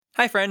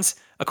Hi, friends.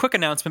 A quick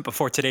announcement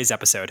before today's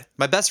episode.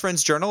 My Best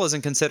Friend's Journal is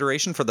in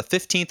consideration for the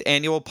 15th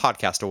Annual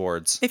Podcast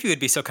Awards. If you would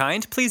be so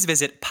kind, please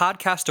visit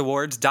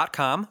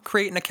podcastawards.com,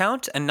 create an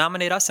account, and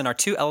nominate us in our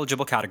 2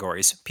 eligible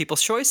categories,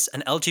 People's Choice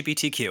and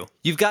LGBTQ.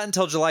 You've got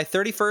until July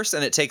 31st,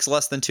 and it takes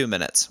less than 2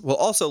 minutes. We'll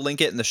also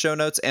link it in the show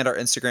notes and our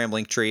Instagram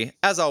link tree.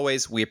 As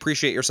always, we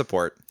appreciate your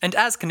support. And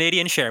as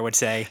Canadian Cher would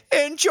say,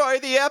 enjoy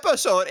the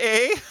episode,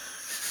 eh?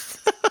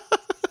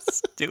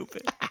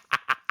 Stupid.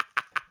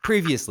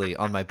 Previously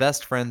on My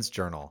Best Friend's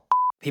Journal.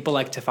 People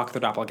like to fuck their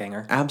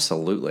doppelganger.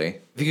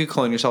 Absolutely. If you could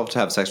clone yourself to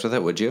have sex with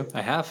it, would you?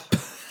 I have.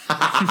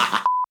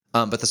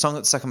 But the song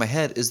that's stuck in my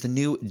head is the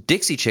new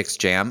Dixie Chicks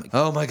jam.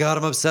 Oh my god,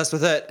 I'm obsessed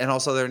with it. And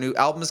also their new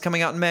album is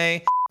coming out in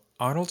May.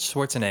 Arnold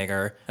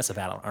Schwarzenegger. That's a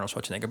bad Arnold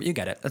Schwarzenegger, but you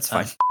get it. That's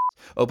fine.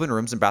 Open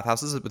rooms and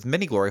bathhouses with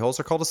mini glory holes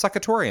are called a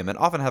succatorium and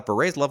often have a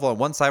raised level on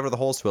one side of the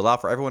holes to allow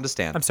for everyone to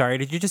stand. I'm sorry,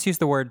 did you just use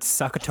the word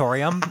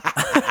succatorium?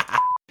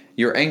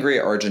 You're angry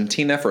at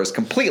Argentina for his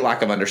complete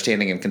lack of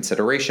understanding and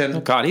consideration.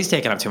 Oh god, he's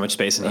taking up too much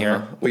space in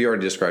here. Well, you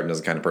already described him as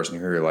the kind of person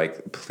who you're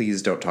like,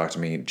 please don't talk to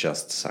me,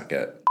 just suck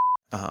it.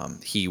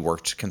 He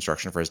worked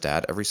construction for his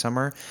dad every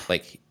summer,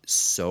 like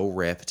so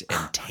ripped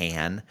and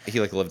tan.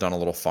 He like lived on a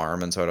little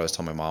farm, and so I'd always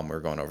tell my mom we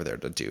were going over there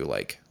to do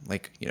like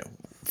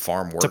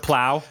farm work. To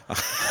plow?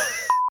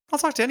 I'll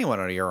talk to anyone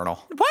on a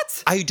urinal.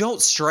 What? I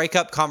don't strike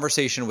up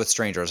conversation with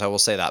strangers, I will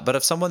say that. But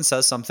if someone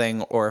says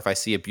something or if I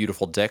see a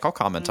beautiful dick, I'll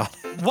comment on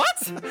it.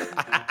 What?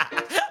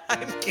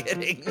 I'm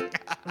kidding.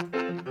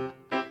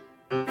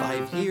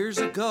 5 years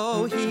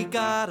ago, he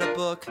got a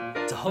book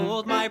to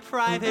hold my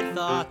private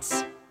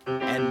thoughts.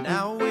 And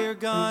now we're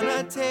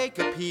gonna take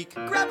a peek,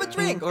 grab a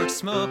drink, or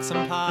smoke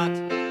some pot.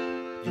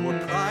 Your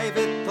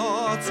private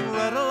thoughts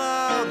read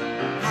aloud.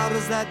 How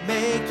does that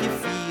make you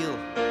feel?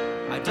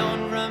 I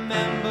don't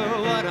remember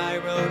what I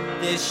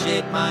wrote. This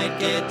shit might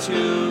get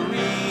too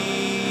real.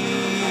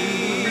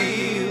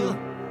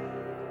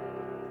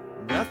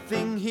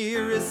 Nothing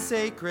here is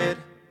sacred.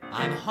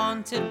 I'm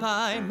haunted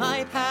by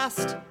my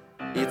past.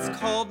 It's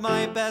called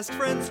My Best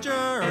Friend's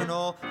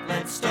Journal.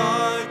 Let's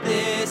start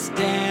this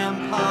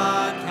damn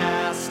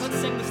podcast. Let's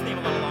sing this theme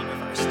a little longer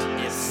first.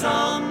 It's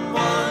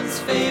someone's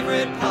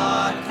favorite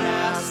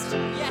podcast.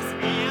 Yes,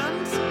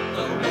 and?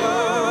 The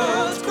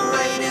world's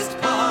greatest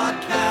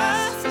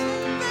podcast.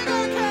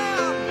 Bigger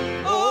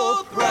Cam,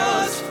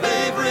 Oprah's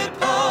favorite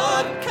podcast.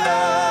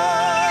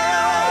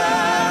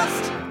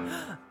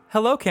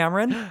 Hello,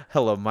 Cameron.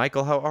 Hello,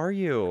 Michael. How are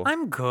you?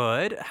 I'm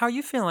good. How are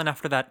you feeling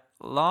after that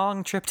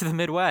long trip to the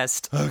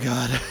Midwest? Oh,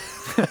 God.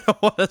 I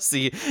don't want to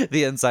see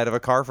the inside of a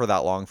car for that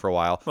long for a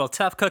while. Well,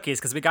 tough cookies,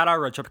 because we got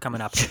our road trip coming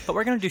up. But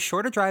we're going to do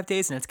shorter drive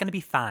days, and it's going to be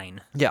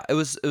fine. Yeah, it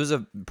was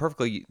a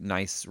perfectly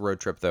nice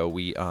road trip, though.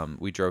 We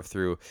drove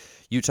through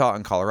Utah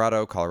and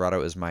Colorado.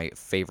 Colorado is my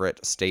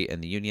favorite state in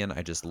the Union.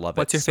 I just love it.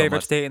 What's your so favorite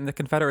much. state in the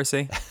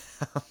Confederacy?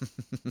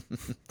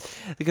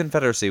 The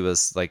Confederacy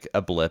was like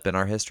a blip in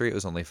our history. It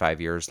was only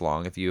 5 years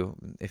long, if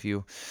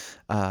you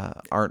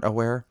aren't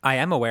aware. I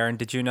am aware, and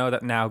did you know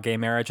that now gay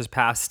marriage is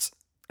passed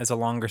as a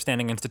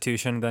longer-standing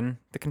institution than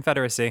the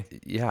Confederacy?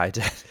 Yeah, I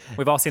did.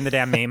 We've all seen the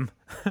damn meme.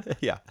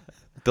 Yeah.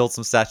 Build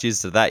some statues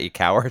to that, you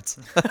cowards.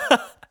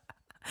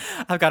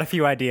 I've got a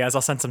few ideas.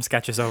 I'll send some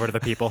sketches over to the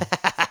people.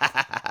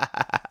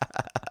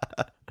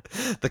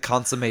 The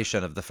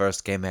consummation of the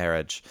first gay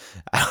marriage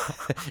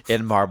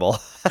in marble.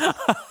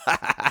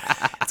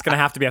 It's going to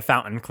have to be a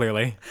fountain,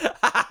 clearly.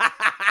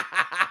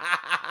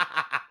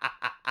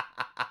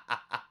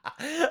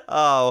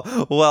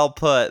 Oh, well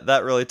put.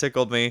 That really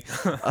tickled me.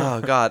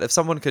 Oh, God. If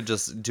someone could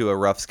just do a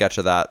rough sketch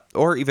of that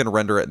or even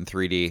render it in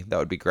 3D, that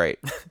would be great.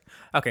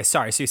 Okay,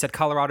 sorry. So you said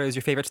Colorado is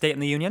your favorite state in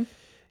the Union?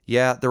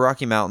 Yeah, the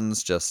Rocky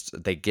Mountains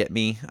they get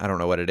me. I don't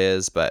know what it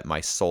is, but my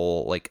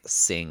soul like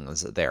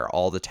sings there.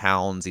 All the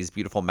towns, these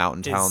beautiful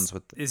mountain towns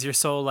Is your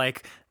soul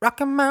like,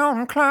 Rocky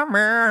Mountain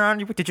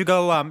climbing? Did you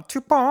go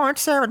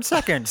 2.7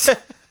 seconds?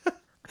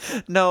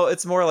 No,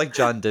 it's more like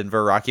John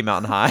Denver, Rocky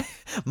Mountain High.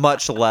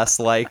 Much less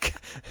like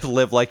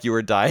Live Like You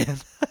Were Dying.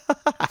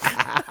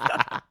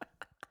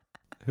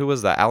 Who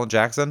was that? Alan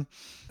Jackson?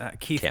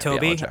 Keith Can't Toby?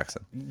 be Alan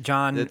Jackson.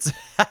 John... It's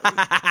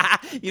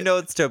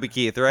it's Toby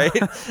Keith, right?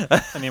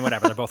 I mean,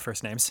 whatever. They're both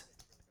first names.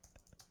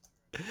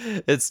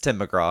 It's Tim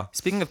McGraw.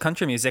 Speaking of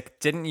country music,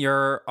 didn't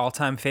your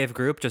all-time fave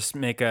group just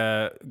make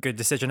a good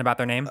decision about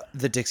their name?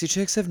 The Dixie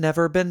Chicks have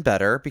never been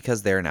better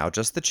because they're now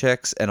just the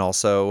Chicks. And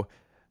also,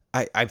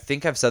 I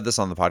think I've said this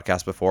on the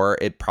podcast before.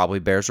 It probably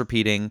bears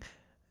repeating.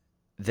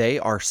 They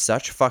are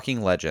such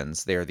fucking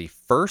legends. They are the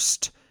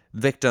first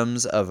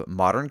victims of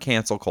modern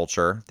cancel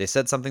culture. They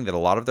said something that a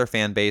lot of their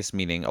fan base,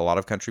 meaning a lot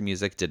of country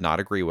music, did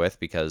not agree with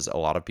because a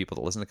lot of people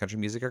that listen to country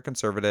music are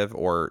conservative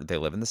or they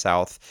live in the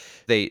South.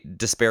 They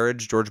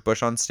disparaged George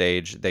Bush on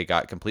stage. They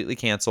got completely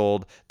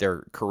canceled.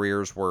 Their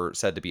careers were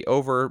said to be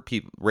over.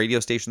 Radio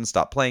stations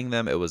stopped playing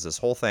them. It was this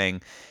whole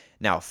thing.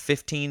 Now,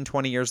 15,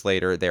 20 years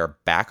later, they are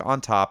back on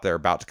top. They're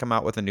about to come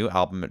out with a new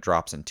album. It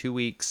drops in 2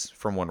 weeks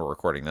from when we're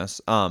recording this.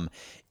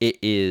 It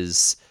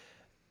is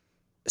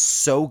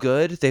so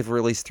good. They've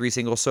released 3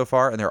 singles so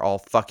far, and they're all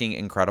fucking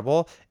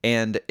incredible.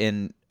 And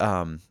in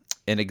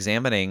in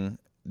examining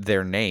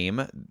their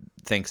name,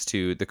 thanks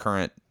to the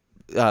current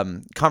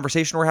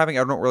conversation we're having,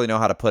 I don't really know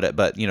how to put it,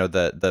 but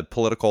the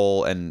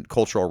political and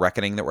cultural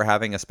reckoning that we're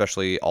having,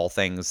 especially all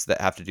things that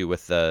have to do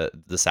with the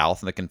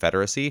South and the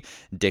Confederacy.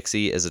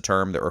 Dixie is a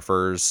term that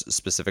refers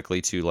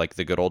specifically to like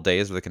the good old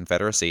days of the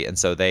Confederacy, and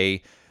so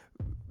they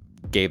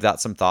gave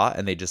that some thought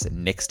and they just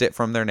nixed it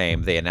from their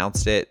name. They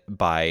announced it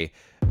by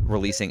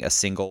releasing a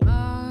single.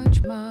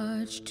 March,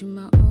 march to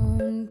my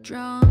own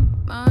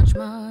drum. March,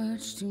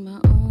 march to my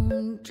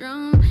own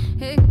drum.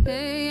 Hey,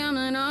 hey, I'm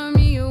an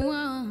army of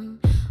one.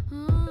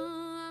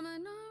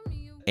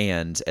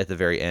 And at the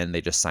very end, they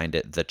just signed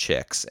it The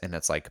Chicks, and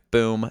it's like,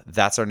 boom,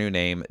 that's our new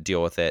name.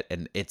 Deal with it,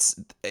 and it's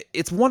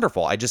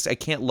wonderful. I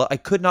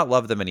could not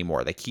love them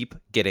anymore. They keep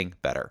getting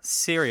better.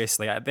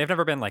 Seriously, they've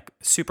never been like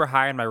super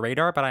high on my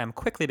radar, but I am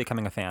quickly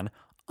becoming a fan.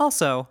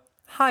 Also,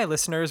 hi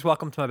listeners,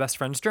 welcome to my best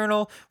friend's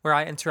journal, where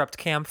I interrupt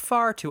Cam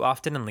far too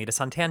often and lead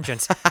us on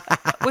tangents.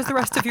 Was the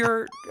rest of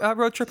your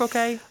road trip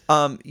okay?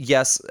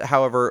 Yes.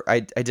 However,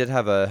 I did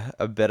have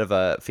a bit of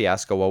a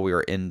fiasco while we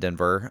were in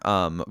Denver.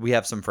 We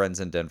have some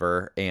friends in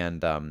Denver,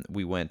 and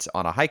we went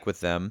on a hike with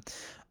them.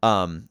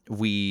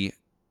 We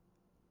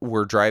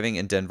were driving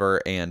in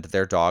Denver, and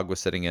their dog was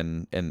sitting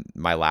in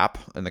my lap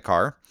in the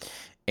car.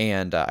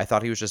 And I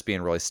thought he was just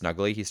being really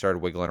snuggly. He started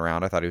wiggling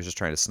around. I thought he was just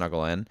trying to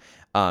snuggle in.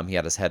 He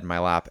had his head in my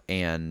lap,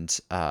 and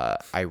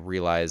I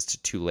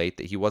realized too late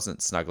that he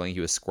wasn't snuggling. He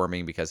was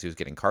squirming because he was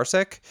getting car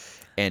sick,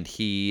 and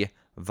he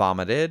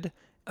vomited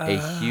a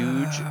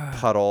huge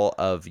puddle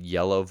of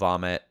yellow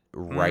vomit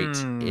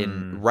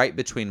right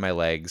between my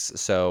legs.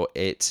 So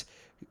it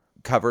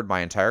covered my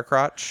entire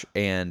crotch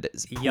and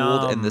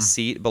pooled in the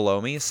seat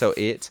below me. So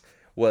it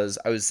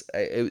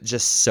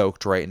just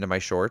soaked right into my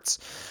shorts.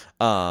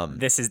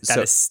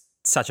 That is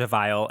such a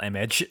vile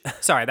image.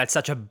 Sorry, that's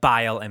such a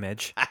bile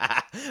image.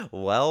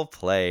 Well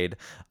played.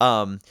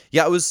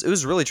 Yeah, it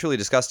was really truly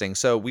disgusting.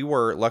 So we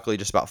were luckily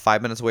just about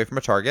 5 minutes away from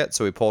a Target,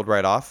 so we pulled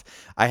right off.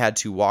 I had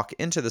to walk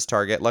into this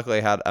Target. Luckily,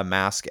 I had a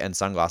mask and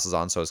sunglasses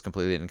on, so I was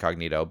completely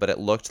incognito, but it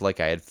looked like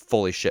I had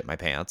fully shit my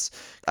pants.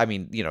 I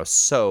mean,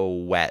 so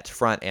wet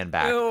front and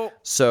back. Ew.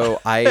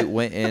 So I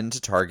went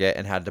into Target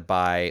and had to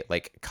buy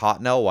like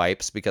Cottonelle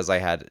wipes because I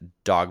had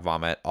dog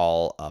vomit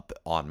all up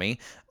on me,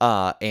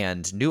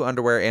 and new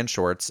underwear and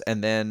shorts,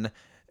 and then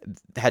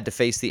had to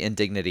face the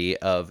indignity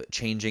of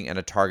changing in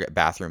a Target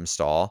bathroom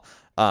stall.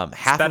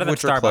 Half Better of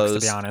which than are Starbucks,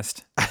 closed. to be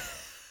honest.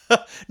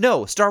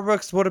 No,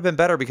 Starbucks would have been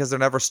better because they're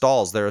never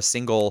stalls. They're a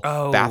single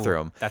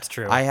bathroom. That's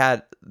true. I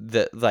had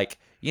the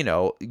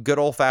good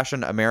old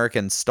fashioned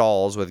American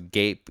stalls with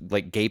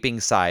gaping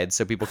sides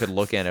so people could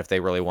look in if they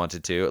really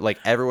wanted to. Like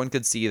everyone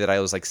could see that I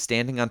was like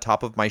standing on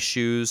top of my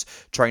shoes,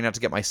 trying not to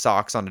get my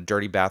socks on a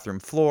dirty bathroom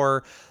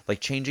floor, like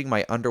changing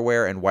my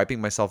underwear and wiping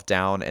myself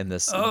down in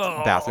this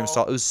bathroom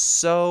stall. It was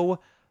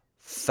so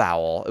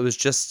foul. It was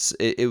just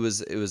it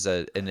was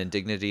an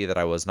indignity that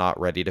I was not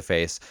ready to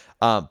face.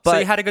 But so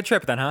you had a good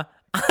trip then, huh?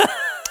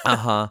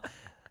 uh-huh.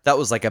 That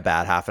was like a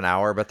bad half an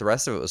hour, but the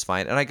rest of it was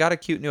fine. And I got a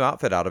cute new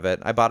outfit out of it.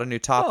 I bought a new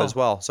top as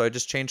well, so I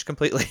just changed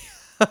completely.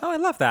 Oh, I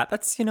love that.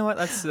 That's, you know what?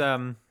 That's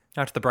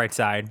out to the bright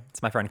side.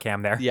 It's my friend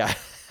Cam there. Yeah.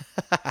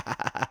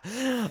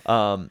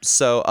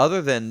 So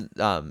other than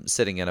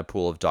sitting in a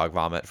pool of dog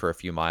vomit for a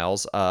few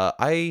miles,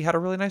 I had a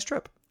really nice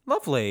trip.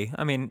 Lovely.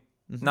 I mean,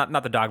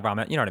 not the dog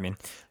vomit. You know what I mean?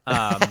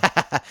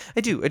 I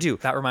do.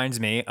 That reminds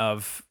me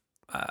of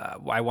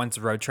I once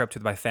road tripped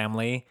with my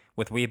family,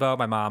 with Weibo,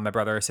 my mom, my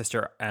brother,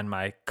 sister, and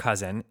my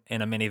cousin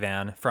in a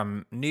minivan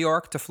from New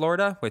York to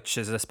Florida, which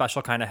is a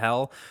special kind of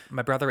hell.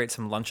 My brother ate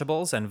some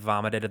Lunchables and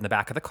vomited in the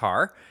back of the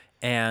car.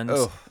 And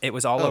it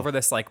was all over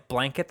this like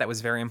blanket that was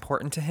very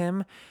important to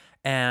him.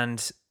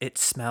 And it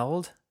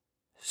smelled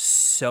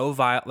so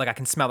vile. Like I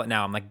can smell it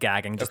now. I'm like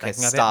gagging just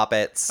thinking of it. Stop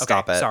it.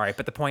 Stop it. Sorry.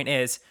 But the point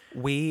is,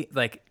 I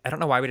don't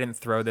know why we didn't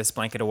throw this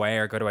blanket away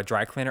or go to a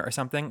dry cleaner or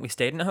something. We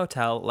stayed in a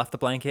hotel, left the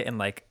blanket in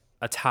like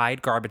a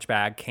Tide garbage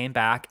bag, came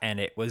back, and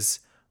it was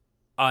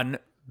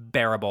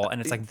unbearable. And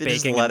it's like They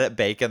baking. Just let it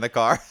bake in the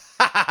car.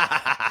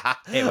 That's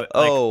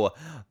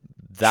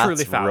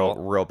truly foul.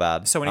 real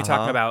bad. So when you're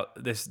talking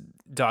about this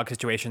dog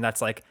situation,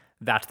 that's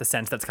the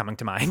sense that's coming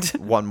to mind.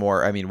 One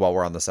more, while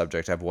we're on the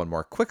subject, I have one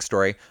more quick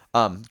story.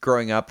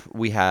 Growing up,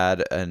 we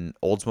had an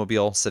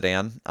Oldsmobile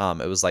sedan.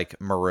 It was like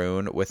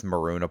maroon with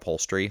maroon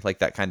upholstery, like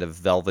that kind of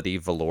velvety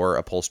velour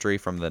upholstery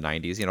from the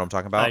 90s. You know what I'm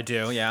talking about? I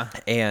do, yeah.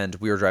 And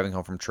we were driving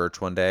home from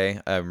church one day.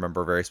 I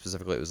remember very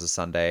specifically it was a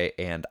Sunday,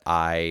 and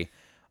I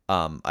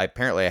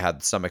apparently I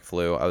had stomach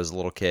flu. I was a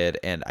little kid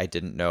and I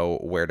didn't know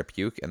where to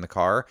puke in the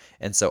car.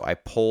 And so I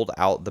pulled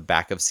out the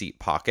back of seat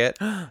pocket,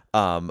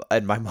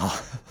 and my mom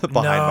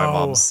behind my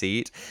mom's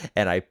seat,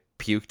 and I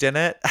puked in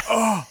it.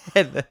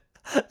 And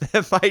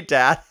then my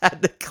dad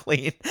had to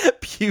clean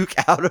puke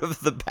out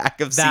of the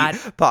back of seat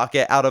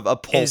pocket out of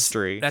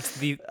upholstery. That's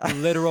the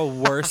literal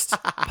worst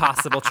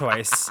possible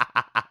choice.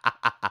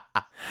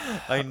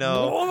 I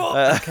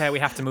know. Okay, we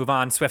have to move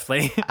on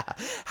swiftly.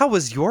 How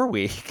was your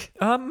week?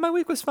 My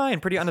week was fine,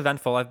 pretty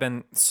uneventful. I've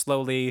been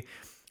slowly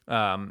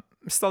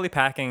slowly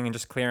packing and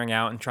just clearing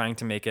out and trying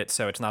to make it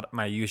so it's not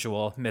my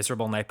usual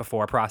miserable night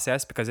before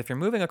process, because if you're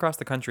moving across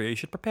the country, you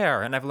should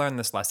prepare. And I've learned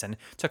this lesson.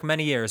 It took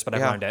many years, but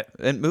I've learned it.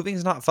 And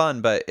moving's not fun,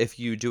 but if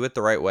you do it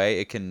the right way,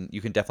 you can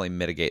definitely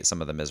mitigate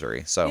some of the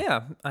misery. So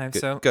Yeah,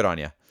 good on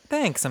you.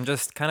 Thanks. I'm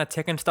just kind of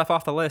ticking stuff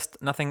off the list.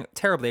 Nothing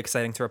terribly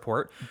exciting to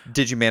report.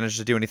 Did you manage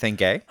to do anything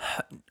gay?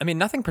 I mean,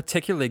 nothing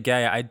particularly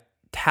gay. I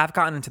have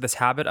gotten into this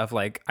habit of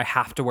like, I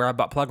have to wear a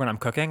butt plug when I'm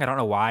cooking. I don't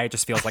know why. It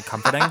just feels like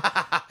comforting.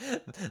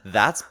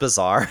 That's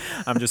bizarre.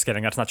 I'm just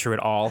kidding. That's not true at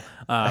all.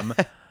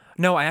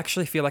 No, I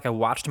actually feel like I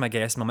watched my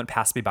gayest moment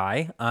pass me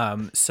by.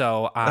 Oh,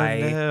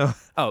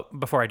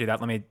 before I do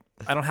that,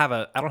 I don't have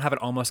an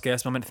almost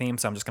gayest moment theme,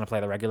 so I'm just gonna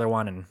play the regular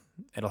one, and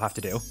it'll have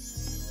to do.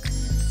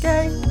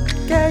 Gay,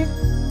 gay,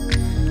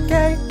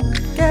 gay,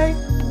 gay.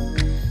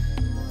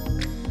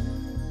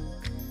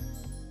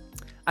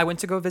 I went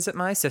to go visit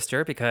my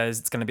sister because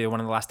it's going to be one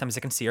of the last times I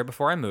can see her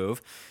before I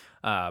move.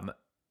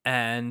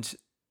 And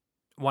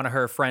one of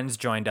her friends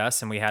joined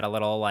us, and we had a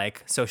little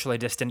like socially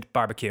distant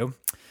barbecue.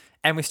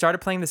 And we started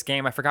playing this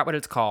game. I forgot what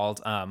it's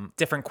called.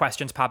 Different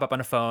questions pop up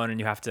on a phone,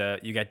 and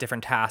you get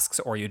different tasks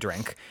or you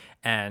drink.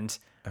 And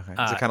Okay.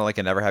 Is it kind of like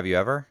a Never Have You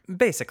Ever?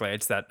 basically,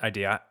 it's that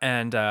idea.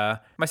 And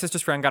my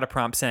sister's friend got a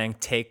prompt saying,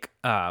 take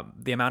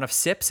the amount of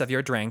sips of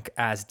your drink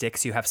as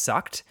dicks you have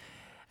sucked.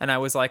 And I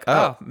was like,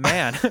 oh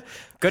man,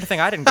 good thing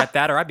I didn't get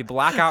that, or I'd be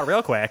blackout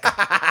real quick.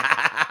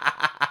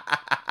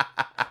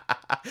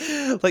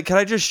 Like, can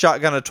I just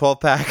shotgun a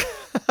 12-pack?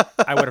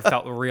 I would have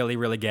felt really,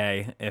 really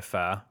gay if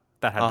that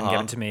had been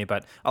given to me.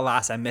 But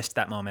alas, I missed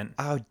that moment.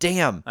 Oh,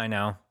 damn. I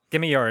know. Give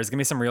me yours. Give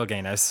me some real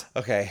gayness.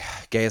 Okay,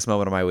 gayest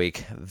moment of my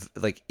week.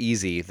 Like,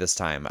 easy this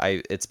time.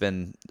 It's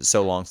been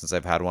so long since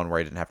I've had one where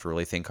I didn't have to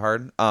really think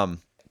hard. I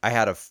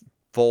had a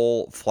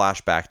full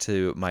flashback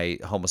to my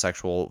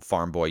homosexual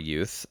farm boy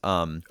youth.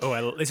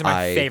 These are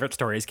my favorite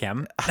stories,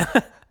 Kim.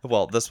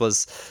 Well, this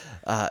was,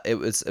 it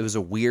was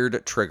a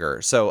weird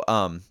trigger. So,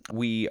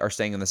 we are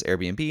staying in this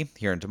Airbnb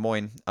here in Des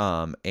Moines.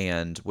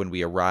 And when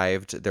we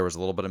arrived, there was a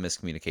little bit of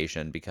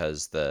miscommunication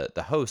because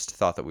the host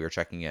thought that we were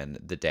checking in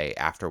the day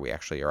after we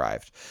actually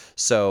arrived.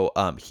 So,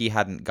 he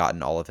hadn't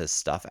gotten all of his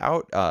stuff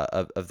out,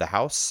 of the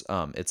house.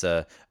 It's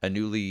a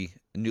newly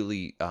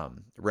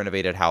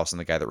renovated house, and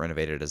the guy that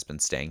renovated it has been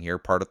staying here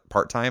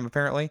part-time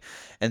apparently.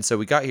 And so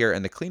we got here,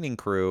 and the cleaning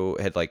crew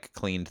had like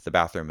cleaned the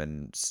bathroom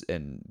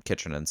and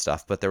kitchen and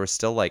stuff, but there was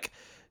still like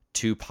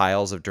 2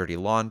 piles of dirty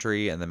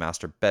laundry in the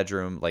master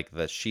bedroom. Like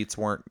the sheets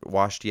weren't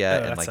washed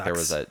yet, and like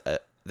sucks.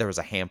 there was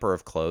a hamper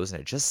of clothes,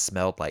 and it just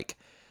smelled like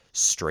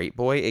straight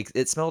boy.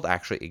 It smelled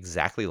actually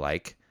exactly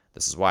like,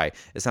 this is why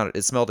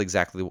it smelled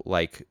exactly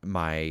like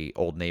my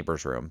old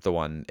neighbor's room, the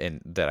one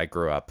that I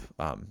grew up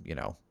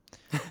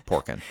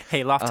porking.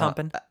 Hey, loft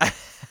humping.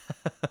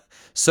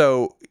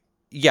 So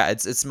yeah,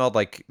 it smelled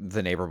like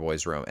the neighbor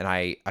boy's room, and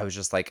I was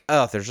just like,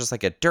 oh, there's just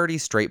like a dirty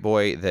straight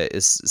boy that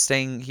is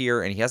staying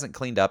here, and he hasn't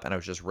cleaned up, and I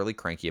was just really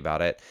cranky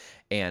about it.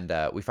 And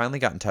we finally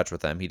got in touch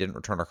with him. He didn't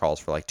return our calls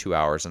for like 2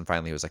 hours, and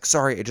finally he was like,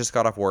 sorry, I just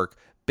got off work.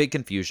 Big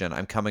confusion.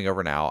 I'm coming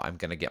over now. I'm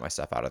gonna get my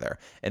stuff out of there.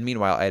 And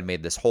meanwhile, I had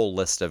made this whole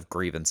list of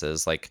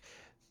grievances, like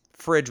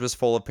fridge was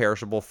full of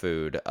perishable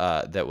food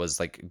that was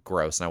like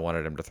gross, and I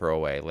wanted him to throw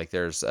away. Like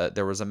there was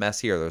a mess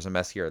here, there was a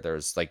mess here,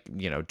 there's like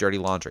dirty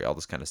laundry, all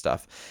this kind of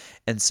stuff.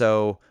 And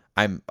so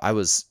I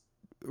was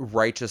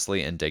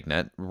righteously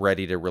indignant,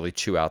 ready to really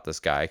chew out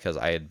this guy, because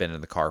I had been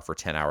in the car for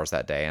 10 hours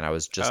that day, and I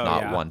was just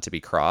one to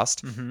be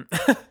crossed.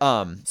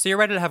 Mm-hmm. So you're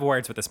ready to have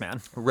words with this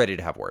man. Ready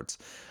to have words.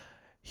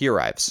 He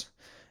arrives,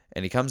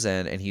 and he comes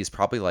in, and he's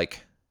probably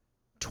like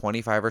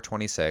 25 or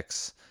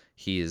 26.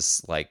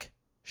 He's like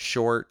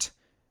short,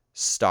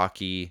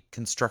 stocky,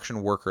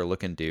 construction worker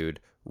looking dude,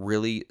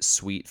 really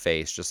sweet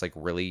face, just like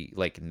really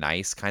like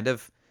nice, kind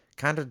of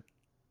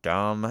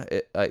dumb.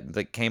 It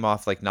like came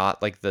off like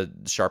not like the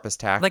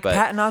sharpest tack, like but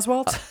Patton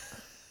Oswalt.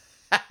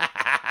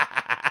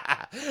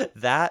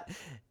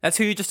 That's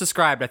who you just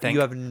described, I think.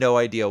 You have no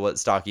idea what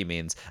stocky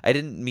means. I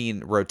didn't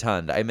mean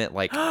rotund. I meant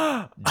like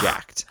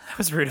jacked. That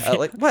was rude of you.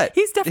 Like what?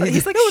 He's like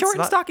No, short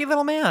and stocky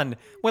little man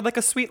with like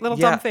a sweet little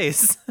Yeah. dumb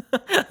face.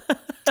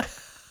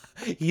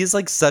 He's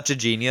like such a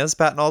genius,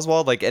 Patton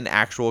Oswalt, like an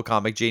actual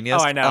comic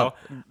genius. Oh, I know.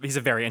 He's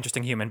a very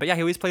interesting human. But yeah,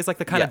 he always plays like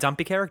the kind of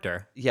dumpy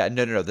character. Yeah,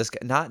 no. This guy,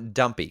 not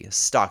dumpy,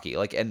 stocky.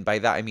 Like, and by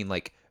that I mean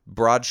like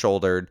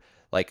broad-shouldered,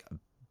 like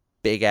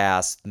big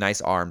ass,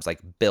 nice arms, like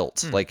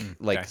built, like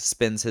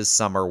spends his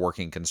summer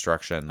working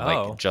construction,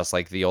 like just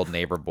like the old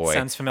neighbor boy.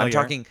 Sounds familiar. I'm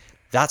talking.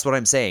 That's what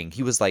I'm saying.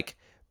 He was like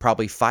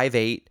probably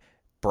 5'8",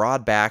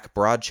 broad back,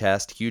 broad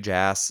chest, huge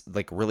ass,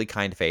 like really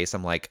kind face.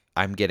 I'm like,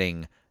 I'm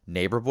getting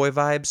neighbor boy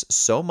vibes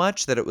so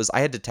much that I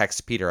had to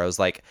text Peter. I was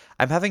like,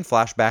 I'm having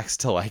flashbacks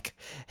to like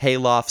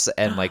haylofts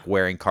and like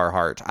wearing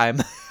Carhartt.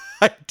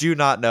 I do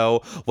not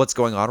know what's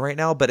going on right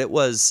now, but it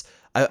was.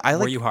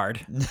 Were you hard?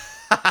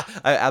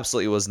 I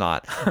absolutely was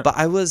not. But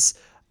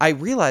I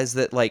realized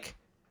that like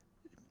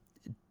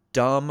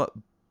dumb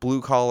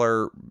blue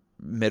collar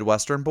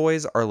Midwestern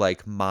boys are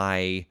like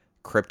my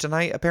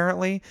kryptonite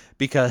apparently,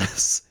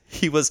 because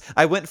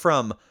I went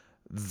from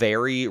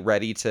very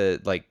ready to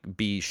like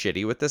be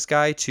shitty with this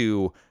guy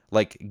to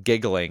like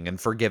giggling and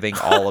forgiving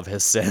all of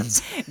his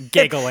sins.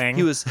 Giggling.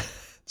 He was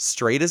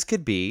straight as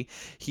could be.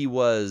 He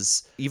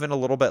was even a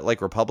little bit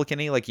like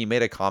Republican-y. Like he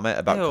made a comment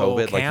about Ew,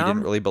 COVID. Like he Cam?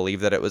 didn't really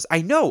believe that it was.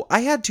 I know. I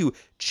had to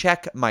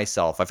check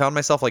myself. I found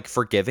myself like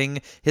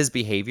forgiving his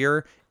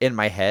behavior in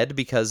my head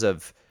because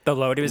of The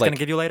load he was like- going to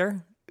give you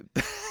later?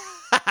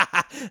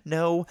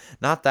 no,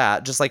 not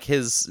that. Just like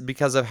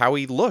because of how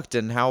he looked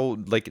and how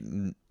like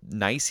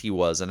nice he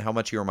was and how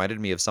much he reminded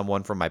me of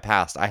someone from my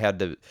past. I had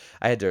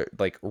to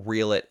like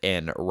reel it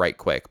in right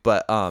quick.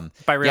 But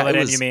By reel yeah, it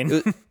in, was- you mean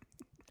it-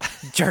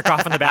 jerk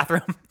off in the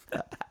bathroom?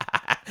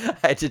 I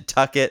had to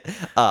tuck it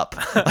up.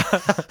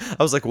 I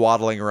was like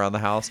waddling around the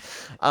house.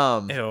 Ew,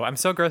 I'm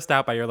so grossed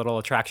out by your little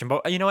attraction.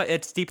 But you know what?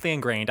 It's deeply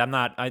ingrained. I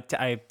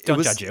don't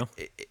was- judge you.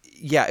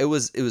 Yeah, it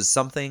was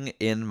something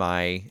in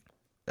my,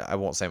 I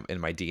won't say in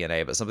my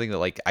DNA, but something that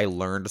like I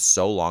learned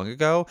so long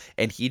ago,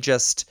 and he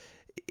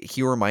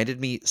reminded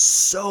me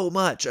so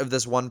much of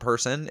this one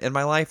person in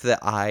my life that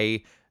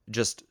I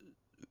just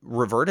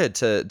reverted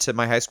to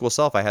my high school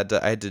self. I had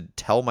to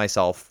tell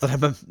myself that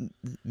I'm a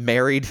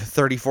married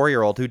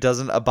 34-year-old who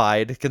doesn't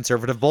abide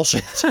conservative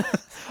bullshit.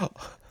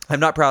 I'm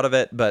not proud of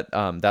it, but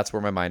that's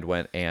where my mind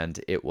went, and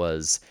it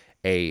was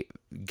a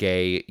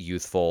gay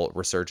youthful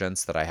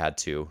resurgence that I had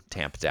to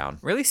tamp down.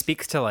 Really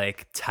speaks to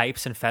like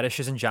types and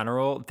fetishes in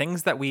general,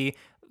 things that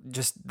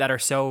that are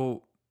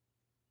so,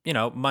 you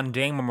know,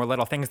 mundane when we're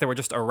little, things that were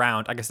just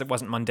around. I guess it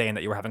wasn't mundane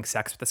that you were having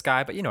sex with this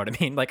guy, but you know what I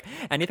mean? Like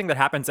anything that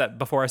happens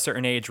before a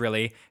certain age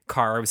really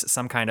carves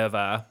some kind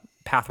of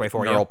pathway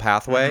for Neural you.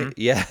 pathway.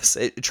 Yes,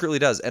 it truly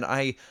does. And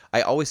I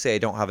always say I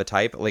don't have a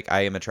type. Like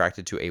I am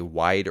attracted to a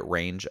wide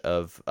range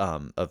of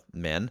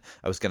men.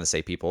 I was going to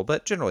say people,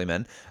 but generally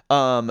men.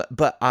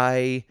 But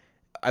I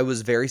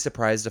was very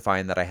surprised to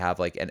find that I have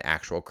like an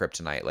actual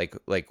kryptonite,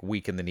 like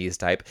weak in the knees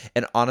type.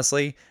 And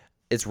honestly,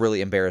 it's really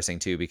embarrassing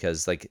too,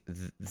 because like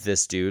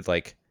this dude,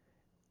 like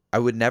I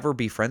would never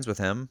be friends with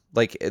him.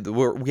 Like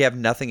we have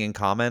nothing in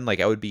common.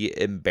 Like I would be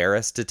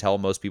embarrassed to tell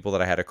most people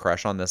that I had a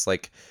crush on this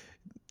like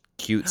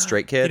cute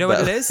straight kid. You know but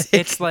what it is?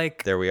 It's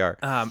like there we are.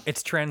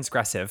 it's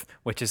transgressive,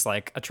 which is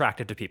like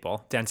attractive to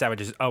people. Dan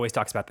Savage always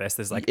talks about this.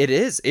 There's like, It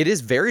is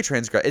very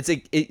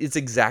transgressive. It's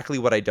exactly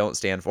what I don't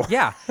stand for.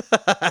 yeah.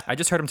 I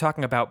just heard him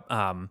talking about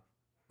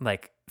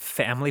like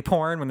family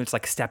porn when there's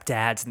like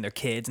stepdads and their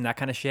kids and that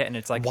kind of shit, and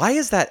it's like, Why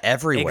is that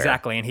everywhere?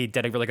 exactly. And he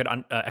did a really good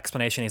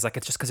explanation. He's like,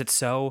 it's just because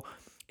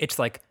it's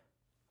like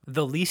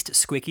the least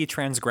squeaky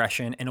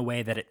transgression in a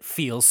way that it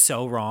feels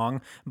so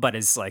wrong, but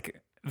is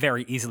like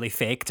very easily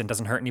faked and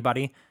doesn't hurt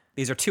anybody.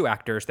 These are two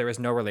actors. There is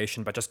no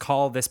relation, but just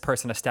call this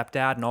person a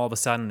stepdad, and all of a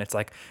sudden it's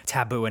like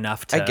taboo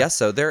enough to. I guess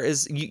so. There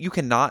is you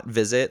cannot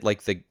visit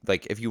like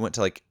if you went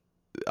to like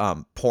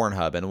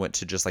Pornhub and went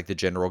to just like the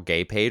general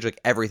gay page, like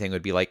everything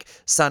would be like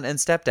son and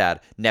stepdad,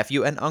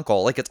 nephew and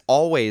uncle. Like it's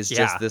always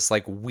just Yeah. this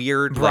like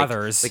weird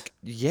Brothers. Like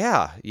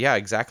yeah,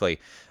 exactly.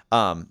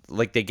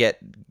 Like they get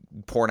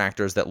porn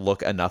actors that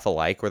look enough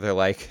alike where they're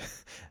like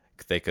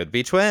they could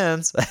be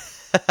twins.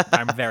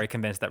 I'm very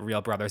convinced that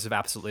real brothers have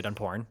absolutely done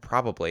porn.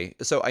 Probably.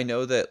 So I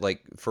know that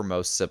like for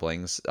most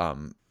siblings,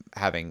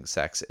 having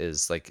sex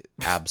is like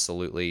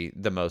absolutely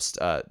the most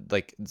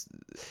like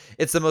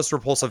it's the most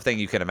repulsive thing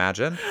you can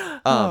imagine.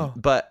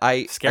 But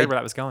Scared where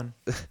that was going.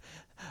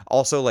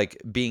 also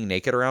like being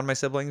naked around my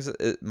siblings,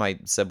 my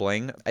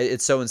sibling,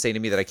 it's so insane to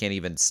me that I can't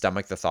even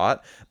stomach the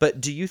thought.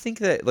 But do you think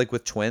that like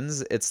with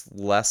twins, it's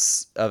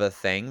less of a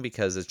thing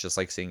because it's just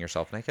like seeing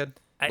yourself naked?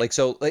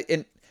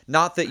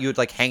 Not that you would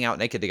like hang out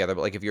naked together,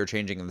 but like if you're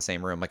changing in the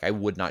same room, like I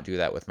would not do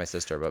that with my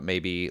sister, but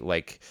maybe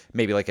like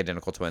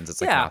identical twins,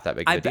 it's like not that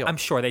big of a deal. I'm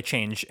sure they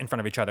change in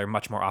front of each other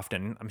much more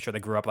often. I'm sure they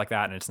grew up like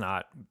that, and it's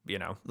not, you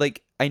know.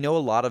 Like I know a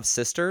lot of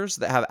sisters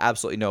that have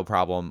absolutely no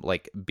problem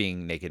like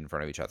being naked in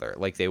front of each other.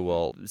 Like they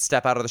will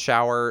step out of the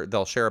shower,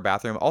 they'll share a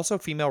bathroom. Also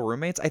female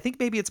roommates. I think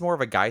maybe it's more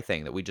of a guy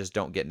thing that we just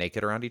don't get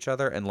naked around each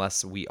other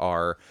unless we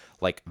are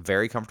like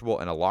very comfortable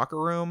in a locker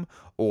room,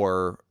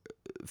 or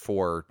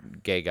for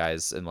gay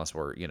guys unless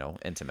we're, you know,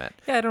 intimate.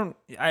 Yeah,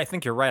 I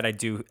think you're right. I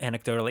do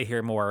anecdotally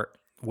hear more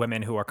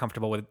women who are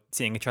comfortable with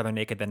seeing each other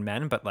naked than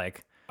men, but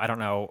like I don't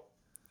know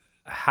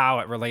how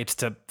it relates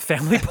to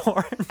family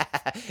porn.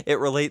 It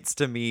relates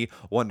to me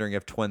wondering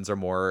if twins are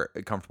more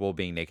comfortable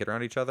being naked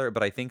around each other,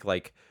 but I think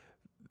like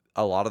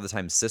a lot of the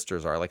time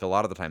sisters are, like a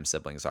lot of the time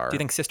siblings are. Do you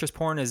think sisters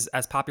porn is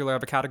as popular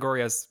of a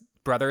category as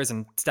brothers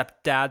and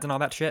stepdads and all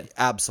that shit?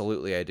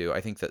 Absolutely, I do. I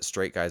think that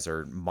straight guys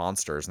are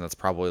monsters, and that's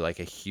probably like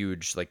a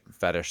huge like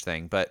fetish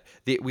thing. But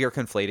we are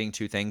conflating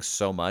two things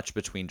so much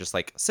between just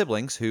like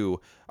siblings who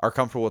are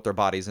comfortable with their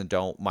bodies and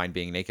don't mind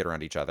being naked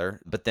around each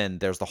other. But then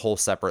there's the whole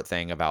separate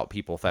thing about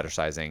people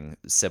fetishizing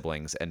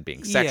siblings and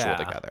being sexual Yeah.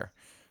 together.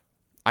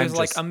 There's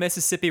like a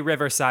Mississippi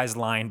River sized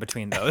line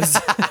between those.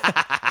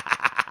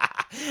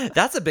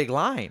 That's a big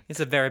line. It's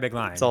a very big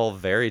line. It's all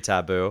very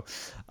taboo.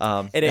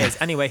 It is.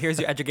 Anyway, here's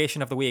your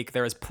education of the week.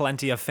 There is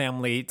plenty of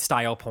family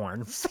style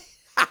porn.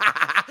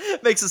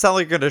 Makes it sound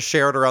like you're going to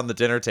share it around the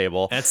dinner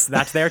table. That's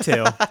there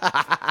too.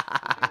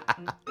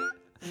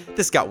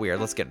 This got weird.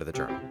 Let's get into the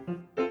journal.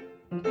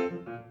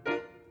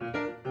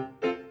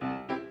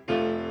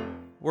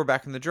 We're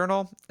back in the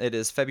journal. It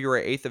is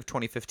February 8th of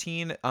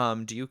 2015.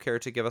 Do you care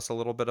to give us a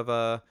little bit of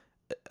a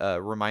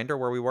reminder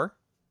where we were?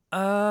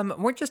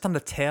 We're just on the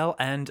tail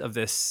end of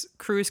this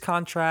cruise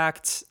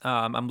contract.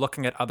 I'm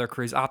looking at other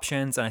cruise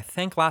options, and I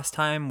think last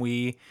time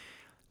we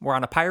were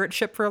on a pirate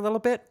ship for a little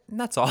bit, and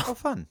that's all. Oh,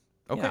 fun.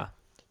 Okay. Yeah.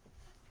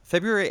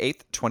 February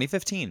 8th,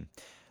 2015.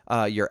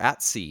 You're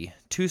at sea.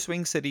 2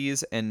 swing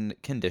cities and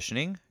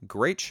conditioning.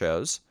 Great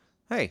shows.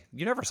 Hey,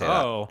 you never say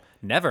that. Oh,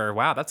 never.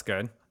 Wow, that's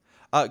good.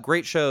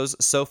 Great shows.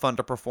 So fun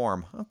to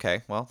perform.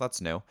 Okay, well, that's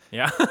new.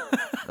 Yeah.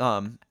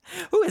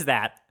 Who is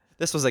that?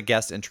 This was a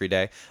guest entry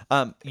day.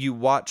 You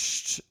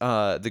watched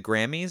the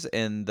Grammys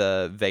in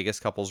the Vegas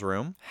couple's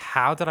room.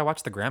 How did I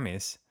watch the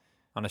Grammys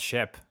on a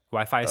ship?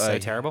 Wi-Fi is so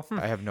terrible.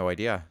 I have no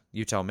idea.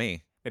 You tell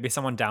me. Maybe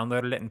someone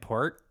downloaded it in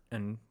port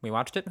and we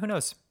watched it. Who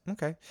knows?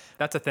 Okay.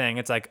 That's a thing.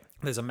 It's like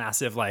there's a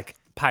massive like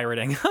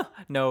pirating.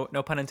 No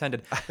pun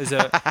intended. There's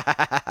a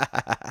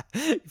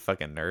You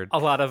fucking nerd. a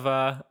lot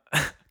of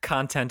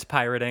content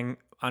pirating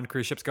on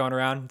cruise ships going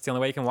around. It's the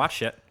only way you can watch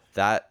shit.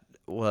 That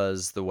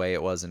was the way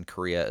it was in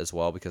Korea as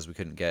well, because we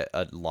couldn't get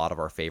a lot of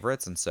our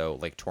favorites, and so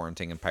like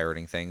torrenting and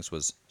pirating things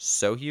was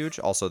so huge.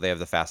 Also, they have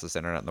the fastest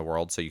internet in the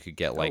world, so you could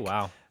get like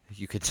wow.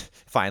 you could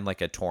find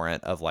like a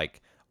torrent of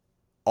like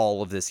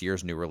all of this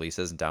year's new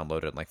releases and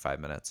download it in like 5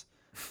 minutes.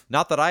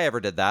 Not that I ever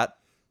did that.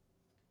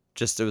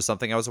 Just it was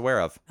something I was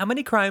aware of. How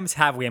many crimes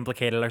have we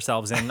implicated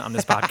ourselves in on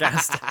this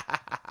podcast?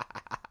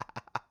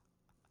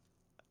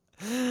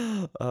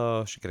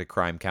 Oh, should get a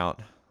crime count.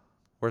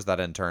 Where's that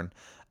intern?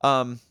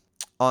 On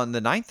the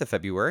 9th of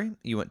February,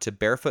 you went to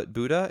Barefoot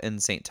Buddha in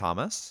St.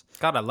 Thomas.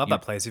 God, I love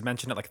that place. You've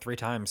mentioned it like 3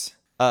 times.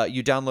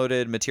 You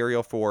downloaded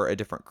material for a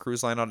different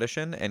cruise line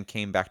audition and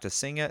came back to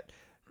sing it.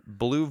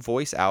 Blew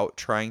voice out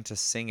trying to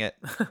sing it.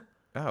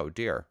 Oh,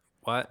 dear.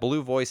 What?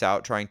 Blew voice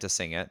out trying to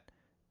sing it.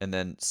 And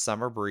then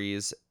Summer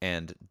Breeze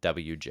and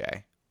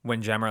WJ.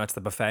 Windjammer, that's the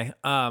buffet.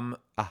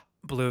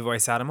 Blue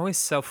voice out. I'm always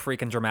so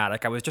freaking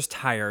dramatic. I was just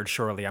tired,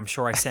 surely. I'm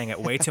sure I sang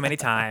it way too many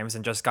times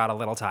and just got a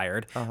little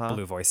tired.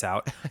 Blue voice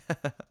out.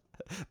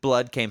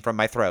 Blood came from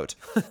my throat.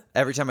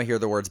 Every time I hear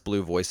the words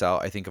blue voice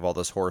out, I think of all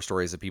those horror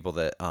stories of people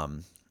that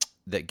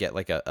that get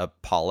like a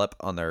polyp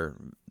on their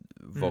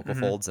vocal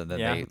folds, and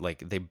then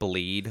they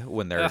bleed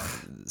when they're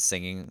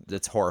singing.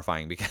 It's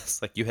horrifying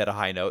because like you hit a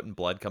high note and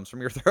blood comes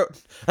from your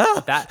throat.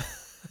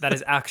 That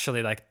is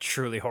actually like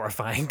truly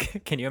horrifying.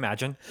 Can you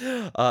imagine?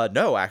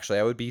 No, actually,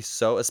 I would be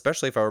so,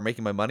 especially if I were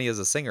making my money as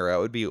a singer, I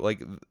would be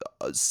like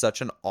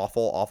such an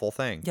awful, awful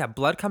thing. Yeah,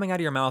 blood coming out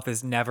of your mouth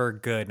is never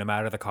good, no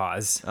matter the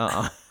cause.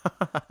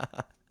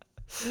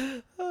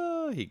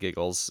 He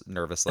giggles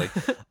nervously.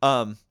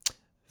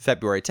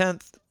 February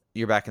 10th,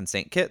 you're back in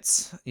St.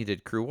 Kitts. You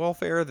did crew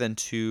welfare, then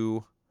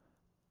to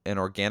an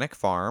organic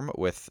farm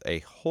with a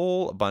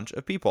whole bunch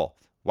of people.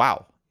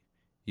 Wow.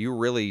 You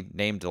really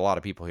named a lot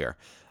of people here.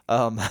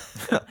 And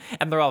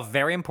they're all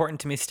very important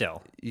to me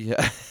still.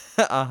 Yeah.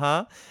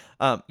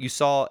 You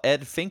saw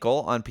Ed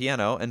Finkel on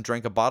piano and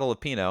drank a bottle of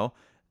Pinot.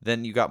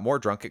 Then you got more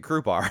drunk at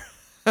Crew Bar.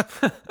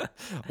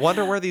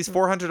 Wonder where these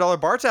 $400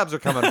 bar tabs are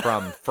coming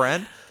from,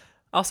 friend.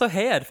 Also,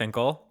 hey, Ed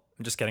Finkel.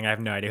 I'm just kidding. I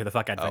have no idea who the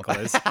fuck Ed Finkel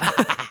is.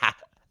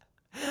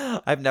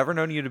 I've never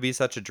known you to be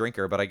such a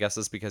drinker, but I guess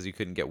it's because you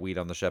couldn't get weed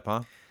on the ship,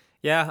 huh?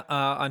 Yeah,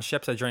 on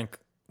ships I drink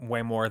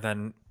way more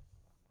than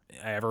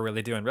I ever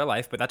really do in real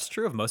life, but that's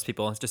true of most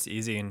people. It's just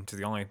easy and it's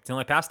the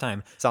only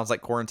pastime. Sounds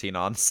like quarantine,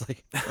 honestly.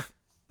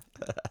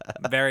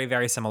 Very,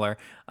 very similar.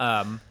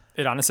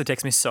 It honestly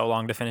takes me so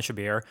long to finish a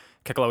beer.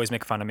 Kick will always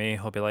make fun of me.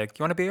 He'll be like,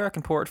 "You want a beer? I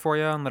can pour it for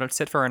you and let it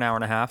sit for an hour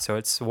and a half so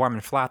it's warm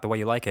and flat the way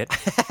you like it."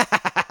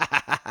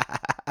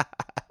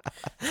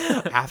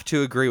 Have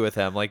to agree with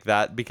him. Like,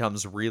 that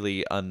becomes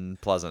really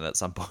unpleasant at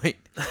some point.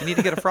 You need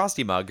to get a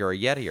Frosty mug or a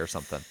Yeti or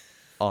something.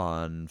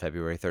 On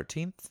February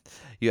 13th,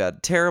 you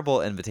had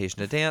terrible invitation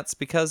to dance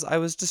because I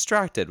was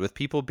distracted with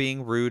people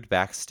being rude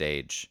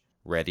backstage.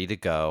 Ready to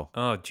go.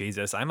 Oh,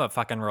 Jesus. I'm a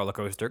fucking roller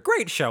coaster.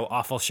 Great show.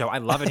 Awful show. I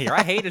love it here.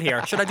 I hate it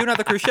here. Should I do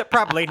another cruise ship?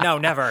 Probably. No,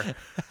 never.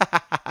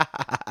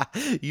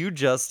 You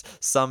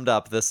just summed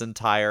up this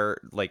entire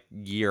like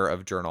year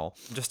of journal.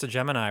 Just a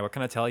Gemini. What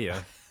can I tell you?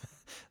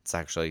 It's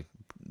actually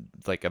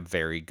like a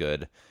very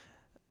good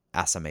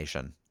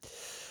assummation.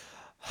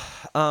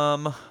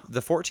 The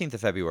 14th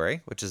of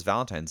February, which is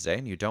Valentine's Day,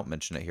 and you don't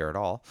mention it here at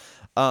all.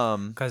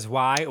 Because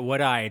why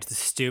would I? It's the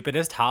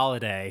stupidest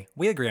holiday.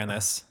 We agree on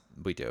this.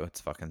 We do. It's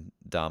fucking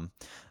dumb.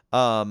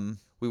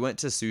 We went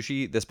to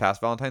sushi this past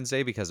Valentine's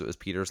Day because it was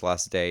Peter's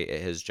last day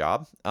at his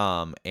job.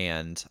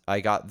 And I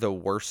got the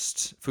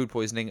worst food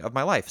poisoning of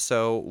my life.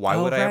 So why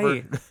would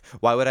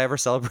I ever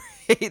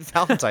celebrate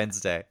Valentine's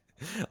Day?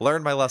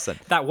 Learn my lesson.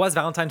 That was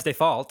Valentine's Day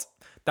fault.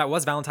 That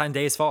was Valentine's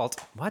Day's fault.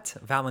 What?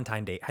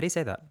 Valentine Day. How do you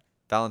say that?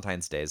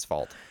 Valentine's Day's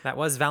fault. That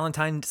was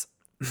Valentine's.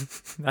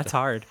 That's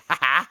hard.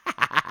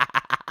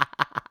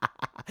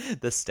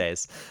 This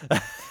stays.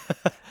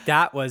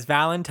 That was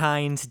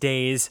Valentine's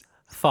Day's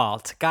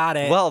fault. Got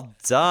it. Well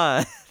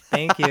done.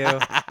 Thank you.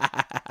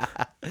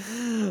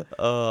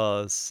 Oh,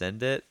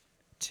 send it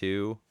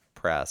to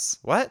press.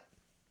 What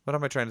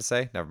am I trying to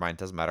say? Never mind,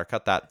 doesn't matter.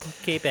 Cut that.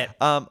 Keep it.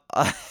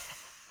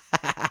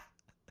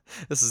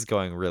 This is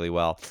going really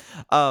well.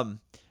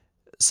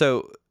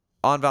 So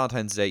on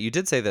Valentine's Day, you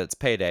did say that it's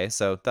payday,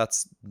 so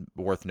that's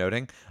worth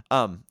noting.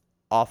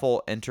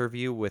 Awful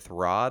interview with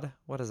Rod.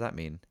 What does that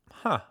mean?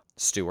 Huh.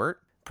 Stewart?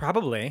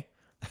 Probably.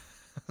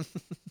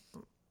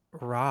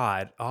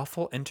 Rod.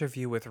 Awful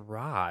interview with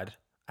Rod.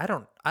 I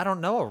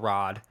don't know a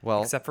Rod.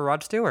 Well, except for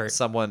Rod Stewart.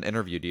 Someone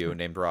interviewed you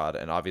named Rod,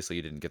 and obviously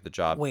you didn't get the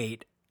job.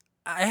 Wait.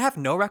 I have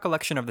no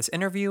recollection of this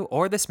interview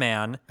or this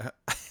man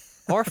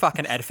or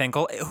fucking Ed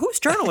Finkel. Whose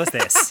journal is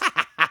this?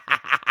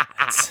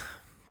 That's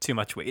too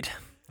much weed.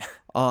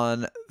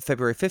 On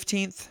February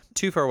 15th,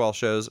 2 farewell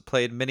shows,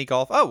 played mini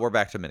golf. Oh, we're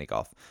back to mini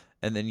golf.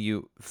 And then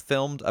you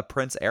filmed a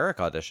Prince Eric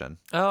audition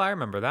Oh, I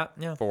remember that.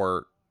 Yeah.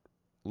 for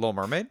Little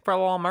Mermaid. For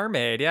Little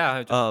Mermaid,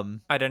 yeah.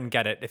 I didn't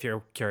get it, if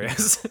you're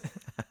curious.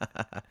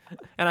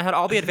 And I had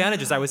all the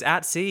advantages. I was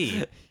at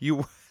sea.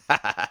 You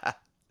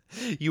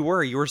you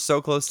were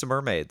so close to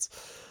mermaids.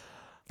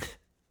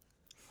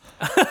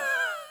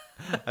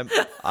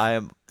 I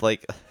am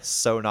like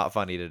so not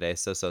funny today.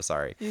 So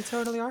sorry. You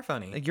totally are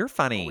funny. You're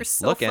funny. We're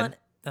so looking. fun.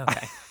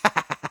 Okay.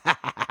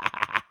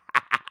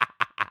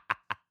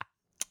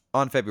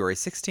 On February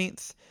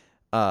 16th,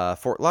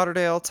 Fort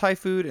Lauderdale, Thai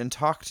food, and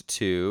talked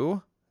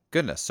to,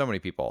 goodness, so many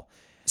people.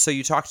 So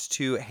you talked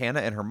to Hannah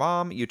and her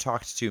mom, you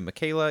talked to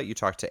Michaela, you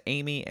talked to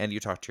Amy, and you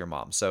talked to your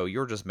mom. So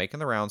you're just making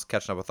the rounds,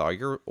 catching up with all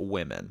your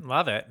women.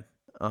 Love it.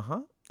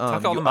 Uh-huh.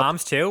 Talk to all the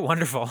moms, too.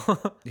 Wonderful.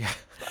 Yeah.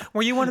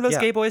 Were you one of those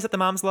Yeah. gay boys that the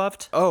moms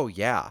loved? Oh,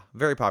 yeah.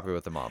 Very popular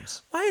with the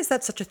moms. Why is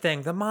that such a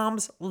thing? The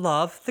moms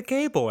love the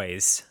gay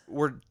boys.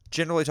 We're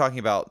generally talking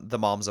about the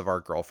moms of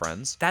our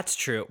girlfriends. That's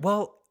true.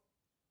 Well,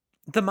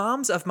 the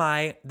moms of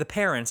the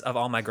parents of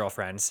all my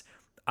girlfriends,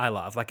 I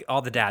love. Like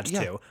all the dads,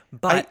 Yeah. too.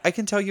 But, I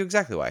can tell you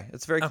exactly why.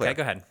 It's very clear. okay,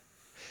 go ahead.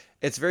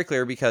 It's very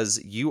clear because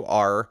you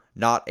are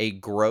not a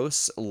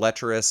gross,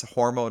 lecherous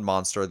hormone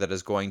monster that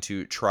is going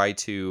to try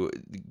to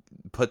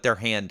put their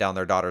hand down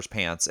their daughter's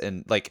pants.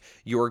 And like,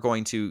 you are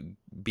going to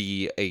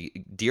be a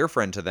dear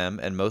friend to them.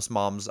 And most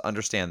moms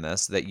understand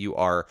this, that you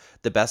are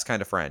the best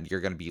kind of friend. You're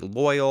going to be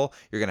loyal.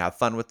 You're going to have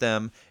fun with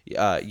them.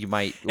 You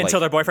might Until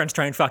their boyfriends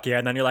try and fuck you.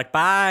 And then you're like,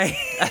 bye.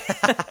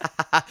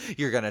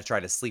 you're going to try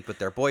to sleep with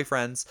their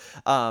boyfriends.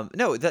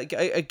 No,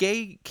 a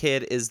gay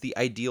kid is the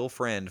ideal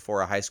friend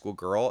for a high school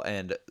girl,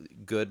 and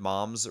good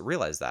moms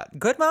realize that.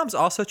 Good moms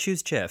also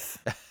choose Jif.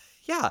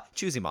 Yeah,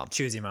 choosy moms.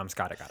 Choosy moms.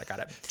 Got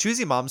it.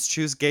 Choosy moms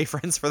choose gay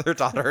friends for their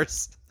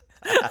daughters.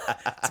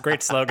 It's a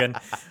great slogan.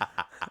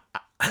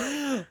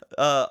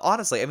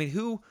 Honestly, I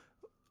mean,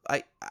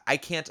 I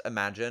can't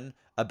imagine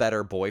a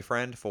better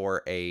boyfriend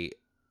for a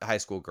high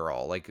school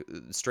girl. Like,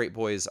 straight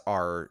boys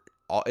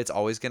it's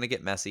always going to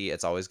get messy.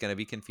 It's always going to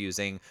be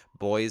confusing.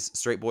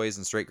 Straight boys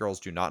and straight girls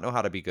do not know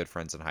how to be good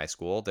friends in high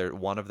school.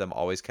 One of them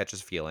always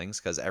catches feelings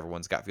because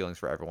everyone's got feelings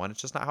for everyone.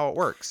 It's just not how it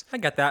works. I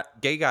get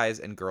that. Gay guys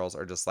and girls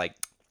are just like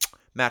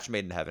match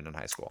made in heaven in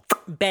high school.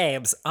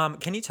 Babes,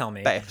 can you tell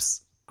me?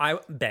 Babes. I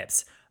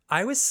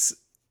was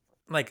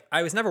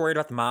never worried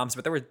about the moms,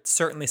 but there were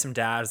certainly some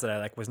dads that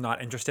I was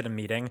not interested in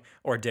meeting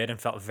or did and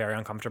felt very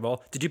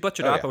uncomfortable. Did you butch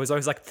it up? Yeah. I was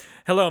always like,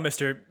 hello,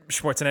 Mr.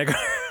 Schwarzenegger.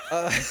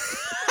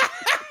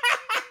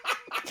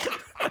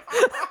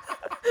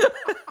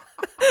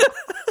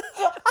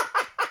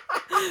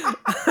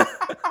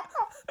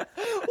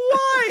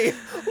 Why?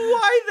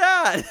 Why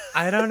that?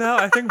 I don't know.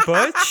 I think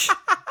butch.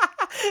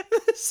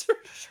 Mr.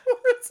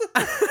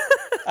 Schwarzenegger.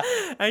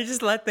 I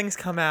just let things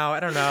come out. I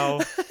don't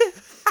know.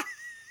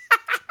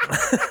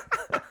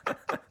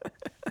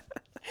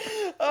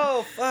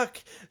 Oh, fuck.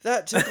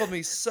 That tickled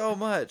me so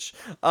much.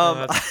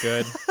 That's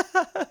good.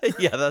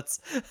 Yeah,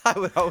 I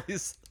would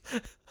always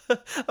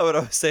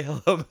say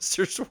hello,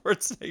 Mr.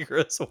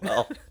 Schwarzenegger, as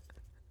well.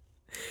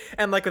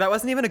 And that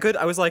wasn't even a good.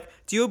 I was like,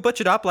 do you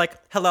butch it up? Like,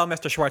 hello,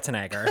 Mr.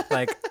 Schwarzenegger.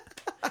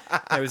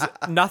 There was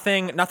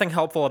nothing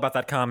helpful about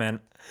that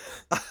comment.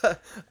 So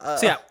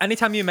yeah,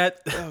 anytime you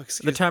met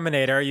the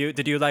Terminator,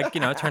 did you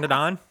turn it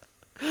on?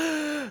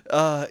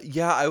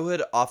 Yeah, I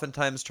would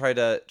oftentimes try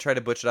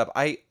to butch it up.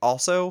 I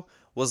also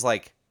was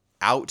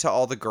out to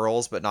all the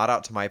girls, but not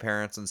out to my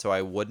parents, and so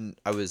I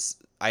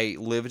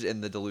lived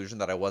in the delusion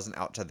that I wasn't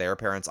out to their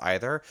parents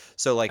either.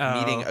 So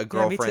meeting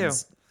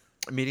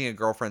a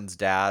girlfriend's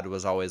dad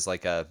was always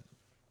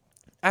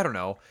I don't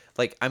know,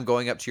 I'm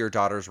going up to your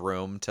daughter's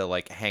room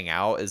to hang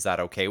out. Is that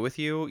okay with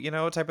you?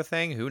 Type of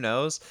thing. Who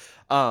knows?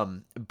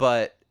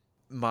 But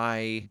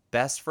my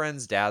best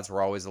friends' dads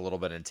were always a little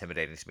bit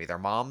intimidating to me. Their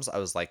moms, I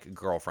was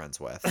girlfriends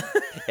with.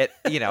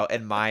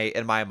 In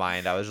my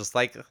mind, I was just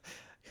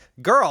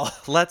girl,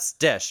 let's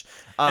dish.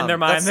 In their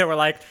mind, they were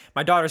like,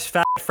 my daughter's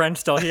fat friend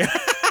still here.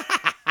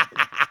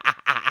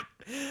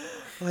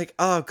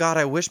 Oh God,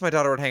 I wish my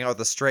daughter would hang out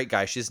with a straight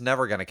guy. She's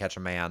never gonna catch a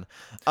man.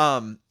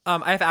 I've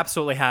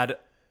absolutely had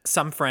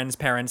some friends'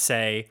 parents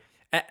say,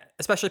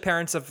 especially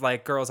parents of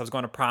girls I was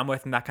going to prom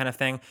with and that kind of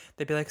thing.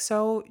 They'd be like,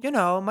 so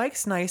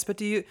Mike's nice, but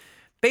do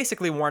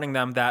basically warning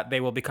them that they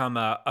will become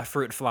a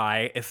fruit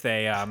fly if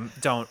they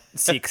don't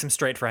seek some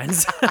straight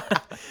friends.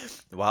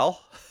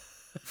 Well,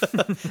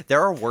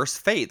 there are worse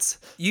fates.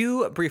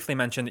 You briefly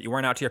mentioned that you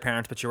weren't out to your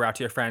parents, but you were out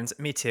to your friends.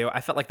 Me too.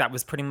 I felt like that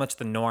was pretty much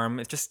the norm.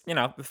 It's just,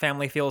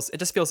 family it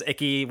just feels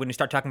icky when you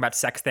start talking about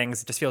sex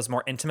things. It just feels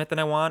more intimate than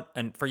I want.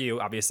 And for you,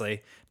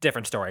 obviously,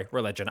 different story,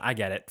 religion. I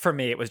get it. For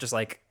me, it was just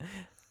like,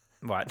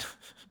 what?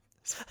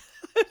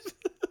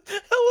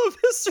 Hello,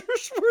 Mr.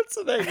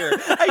 Schwarzenegger.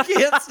 I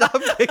can't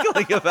stop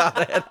giggling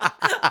about it.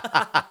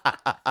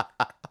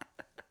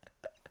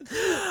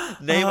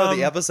 Name of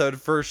the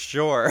episode for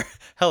sure.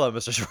 Hello,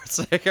 Mr.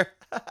 Schwarzenegger.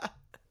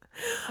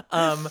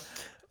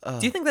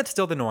 Do you think that's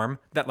still the norm,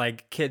 that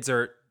like kids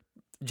are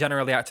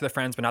generally out to their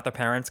friends but not their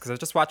parents? Because I was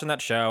just watching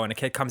that show and a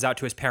kid comes out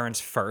to his parents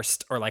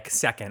first or like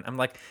second. I'm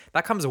like,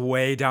 that comes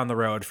way down the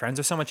road. Friends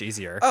are so much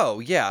easier. Oh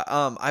yeah.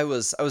 I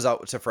was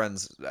out to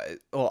friends.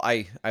 Well,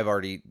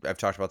 I've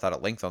talked about that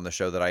at length on the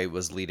show, that I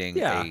was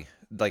leading a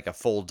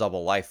full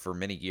double life for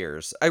many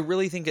years. I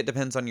really think it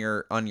depends on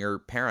your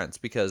parents,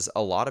 because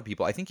a lot of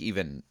people, I think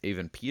even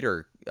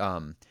Peter,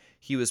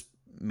 he was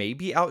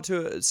maybe out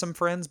to some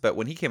friends, but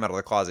when he came out of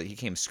the closet, he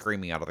came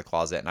screaming out of the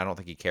closet, and I don't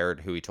think he cared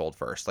who he told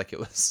first. Like, it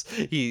was,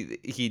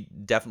 he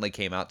definitely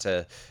came out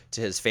to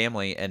his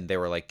family, and they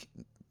were like,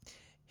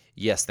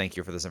 yes, thank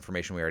you for this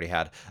information we already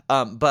had.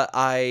 But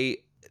I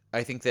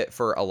think that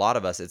for a lot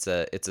of us, it's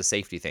a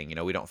safety thing.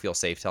 We don't feel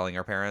safe telling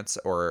our parents,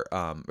 or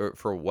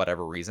for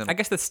whatever reason. I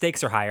guess the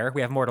stakes are higher.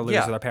 We have more to lose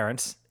with our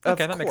parents.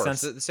 Okay, that makes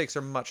sense. The stakes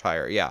are much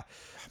higher. Yeah.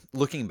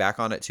 Looking back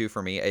on it too,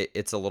 for me,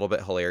 it's a little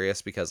bit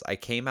hilarious, because I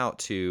came out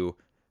to,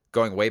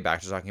 going way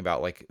back to talking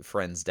about like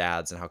friends'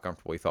 dads and how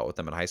comfortable we felt with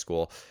them in high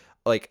school.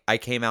 Like, I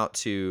came out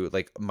to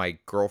like my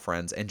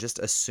girlfriends and just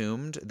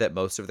assumed that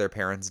most of their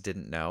parents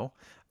didn't know,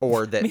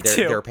 or that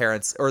their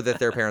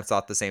parents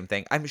thought the same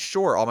thing. I'm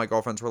sure all my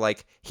girlfriends were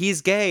like,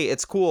 he's gay,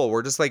 it's cool,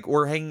 we're just like,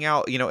 we're hanging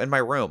out, in my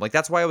room. Like,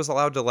 that's why I was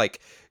allowed to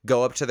like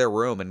go up to their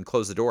room and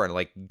close the door and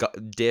like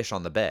dish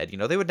on the bed.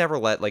 They would never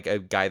let like a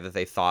guy that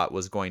they thought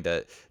was going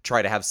to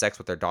try to have sex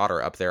with their daughter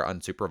up there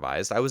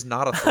unsupervised. I was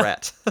not a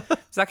threat.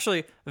 It's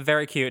actually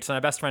very cute. So my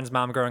best friend's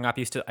mom growing up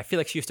I feel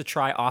like she used to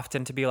try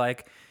often to be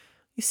like,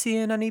 you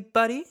seeing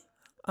anybody?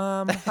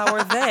 How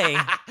are they?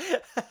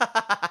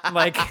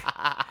 Like,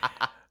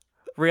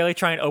 really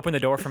try and open the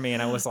door for me,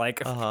 and I was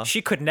like,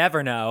 she could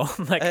never know.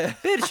 Like,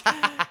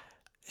 bitch,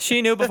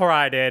 she knew before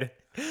I did.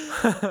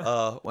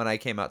 When I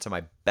came out to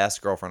my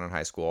best girlfriend in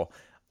high school,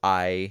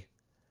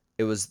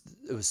 it was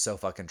so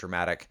fucking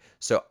dramatic.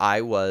 So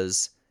I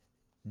was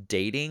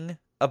dating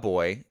a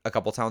boy a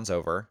couple towns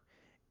over,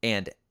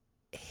 and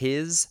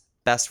his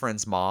best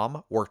friend's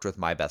mom worked with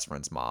my best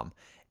friend's mom,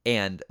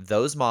 and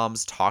those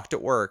moms talked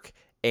at work.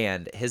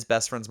 And his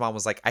best friend's mom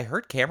was like, I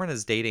heard Cameron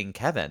is dating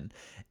Kevin.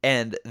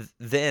 And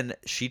then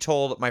she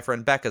told my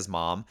friend Becca's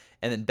mom.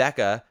 And then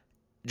Becca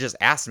just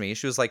asked me.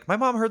 She was like, my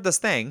mom heard this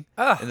thing.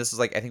 Ugh. And this was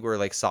like, I think we were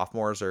like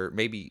sophomores or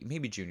maybe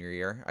junior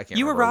year. I can't remember.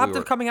 You were robbed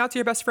of coming out to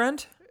your best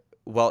friend?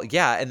 Well,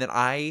 yeah. And then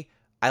I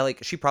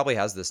like, she probably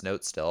has this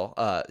note still.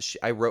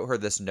 I wrote her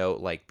this note,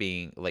 like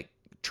being like,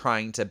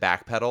 trying to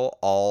backpedal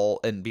all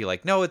and be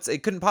like, no, it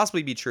couldn't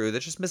possibly be true.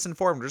 That's just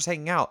misinformed. We're just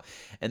hanging out.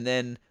 And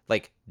then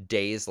like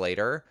days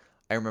later,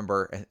 I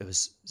remember, it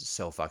was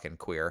so fucking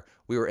queer.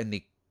 We were in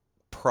the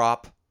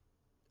prop,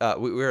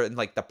 we were in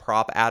like the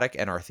prop attic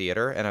in our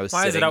theater, and I was.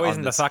 Why is it always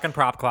in the fucking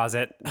prop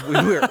closet?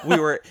 we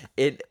were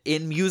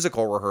in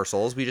musical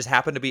rehearsals. We just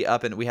happened to be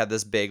up, and we had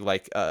this big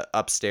like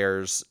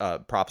upstairs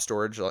prop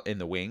storage in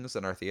the wings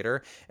in our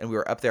theater, and we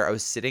were up there. I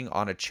was sitting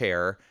on a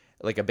chair,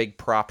 like a big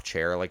prop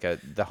chair, like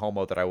the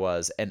homo that I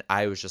was, and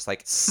I was just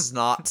like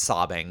snot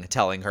sobbing,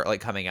 telling her,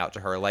 like coming out to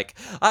her, like,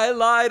 I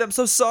lied, I'm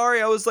so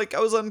sorry, I was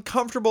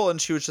uncomfortable,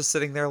 and she was just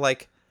sitting there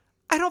like,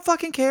 I don't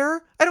fucking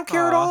care. I don't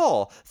care at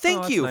all.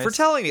 Thank you for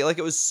telling me. Like,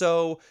 she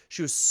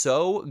was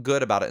so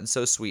good about it and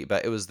so sweet,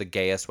 but it was the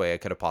gayest way I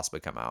could have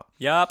possibly come out.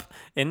 Yup.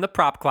 In the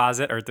prop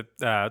closet, or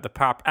the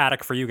prop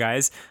attic for you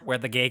guys, where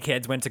the gay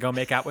kids went to go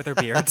make out with their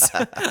beards.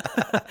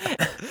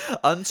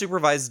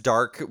 Unsupervised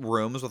dark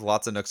rooms with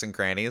lots of nooks and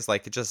crannies,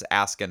 like just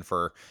asking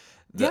for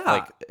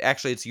like,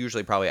 actually it's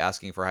usually probably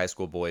asking for high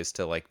school boys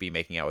to like be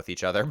making out with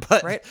each other,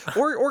 but right.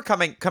 or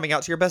coming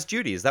out to your best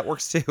Judies. That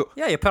works too.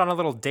 Yeah, you put on a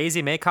little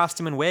Daisy May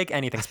costume and wig,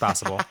 anything's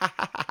possible.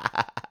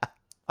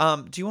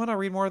 Do you want to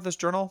read more of this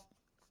journal?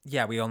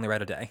 Yeah, we only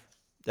read a day.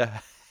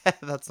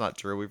 That's not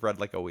true. We've read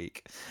like a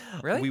week.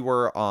 Really? We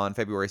were on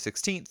February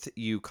 16th.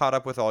 You caught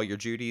up with all your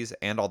Judies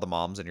and all the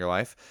moms in your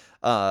life.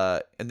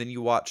 And then you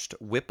watched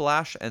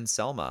Whiplash and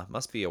Selma.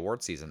 Must be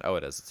award season. Oh,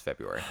 it is. It's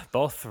February.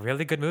 Both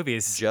really good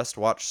movies. Just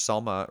watched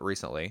Selma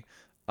recently.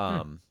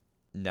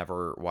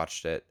 Never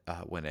watched it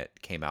when it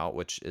came out,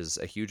 which is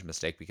a huge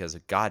mistake because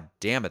god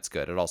damn it's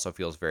good. It also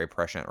feels very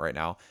prescient right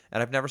now.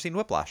 And I've never seen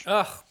Whiplash.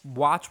 Ugh,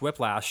 watch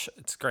Whiplash.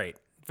 It's great.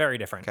 Very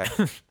different.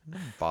 Okay.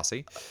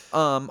 Bossy.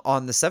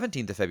 On the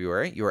 17th of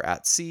February, you were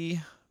at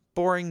sea.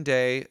 Boring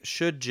day.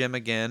 Should gym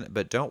again,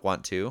 but don't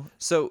want to.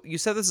 So you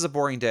said this is a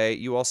boring day.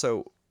 You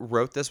also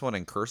wrote this one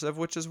in cursive,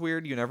 which is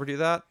weird. You never do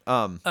that.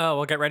 Oh,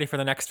 well, get ready for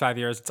the next 5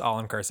 years. It's all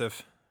in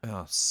cursive.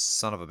 Oh,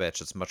 son of a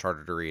bitch. It's much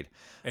harder to read.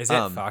 Is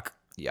it? Fuck.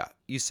 Yeah.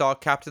 You saw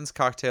Captain's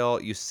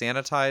Cocktail. You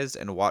sanitized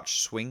and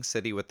watched Swing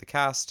City with the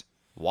cast.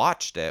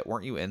 Watched it.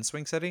 Weren't you in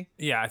Swing City?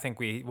 Yeah, I think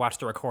we watched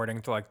the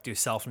recording to like do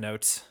self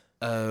notes.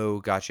 Oh,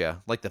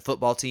 gotcha. Like the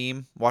football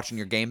team watching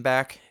your game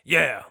back.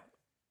 Yeah.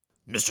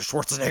 Mr.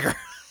 Schwarzenegger.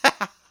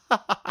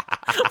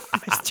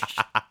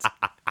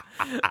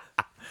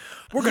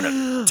 We're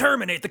gonna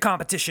terminate the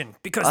competition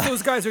because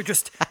those guys are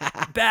just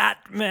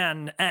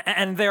Batman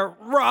and they're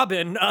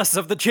robbing us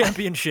of the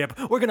championship.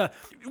 We're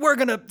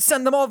gonna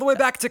send them all the way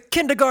back to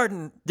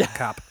kindergarten.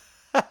 Cop.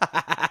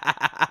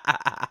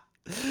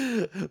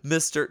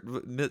 Mr.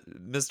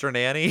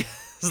 Nanny.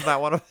 Isn't that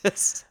one of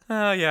his?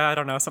 Oh yeah, I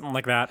don't know, something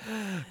like that.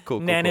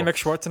 Cool. Nanny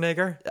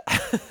McSchwarzenegger.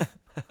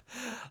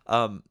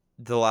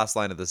 The last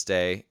line of this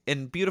day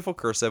in beautiful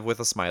cursive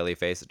with a smiley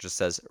face. It just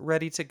says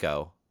 "ready to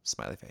go."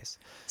 Smiley face.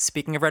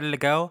 Speaking of ready to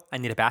go, I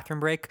need a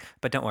bathroom break,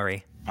 but don't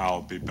worry.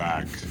 I'll be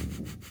back.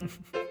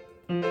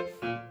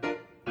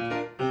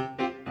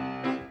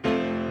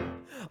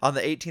 On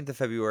the 18th of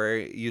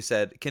February, you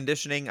said,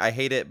 conditioning, I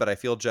hate it, but I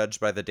feel judged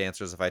by the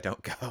dancers if I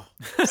don't go.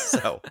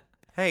 So,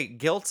 hey,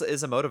 guilt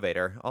is a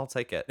motivator. I'll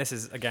take it. This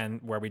is, again,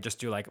 where we just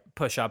do like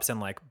push-ups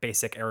and like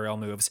basic aerial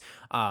moves.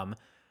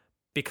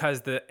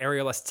 Because the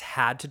aerialists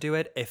had to do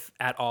it, if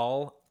at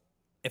all,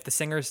 if the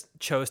singers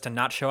chose to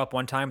not show up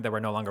one time, they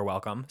were no longer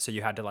welcome. So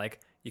you had to like,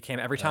 you came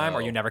every time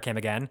or you never came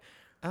again.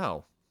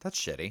 Oh, that's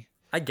shitty.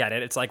 I get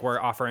it. It's like we're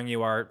offering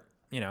you our,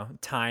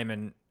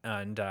 time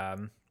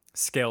and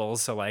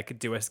skills. So like,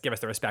 give us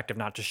the respect of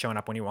not just showing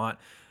up when you want.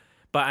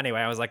 But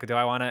anyway, I was like, do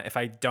I want to? If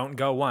I don't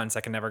go once,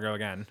 I can never go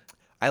again.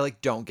 I like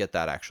don't get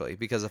that actually,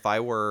 because if I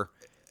were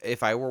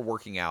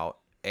working out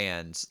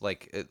and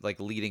like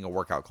leading a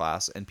workout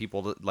class and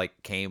people like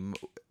came,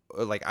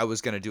 like I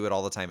was gonna do it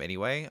all the time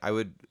anyway, I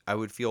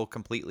would feel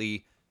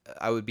completely.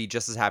 I would be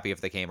just as happy if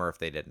they came or if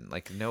they didn't.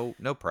 Like no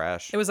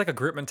pressure. It was like a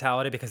group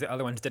mentality because the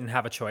other ones didn't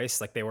have a choice.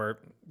 Like they were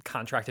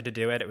contracted to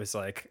do it. It was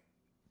like,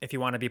 if you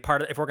want to be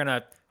part of, if we're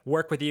gonna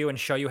work with you and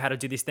show you how to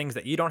do these things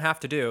that you don't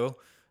have to do,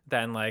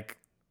 then like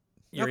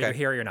you're either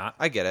here or you're not.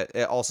 I get it.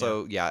 It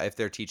also, yeah, if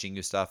they're teaching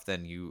you stuff,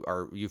 then you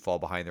fall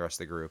behind the rest of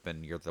the group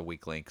and you're the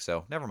weak link.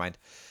 So never mind.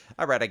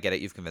 All right, I get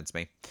it. You've convinced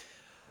me.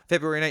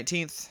 February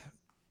 19th,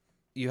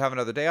 you have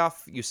another day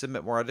off. You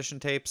submit more audition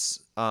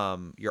tapes.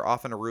 You're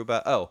off in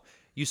Aruba. Oh,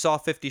 you saw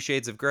 50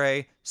 Shades of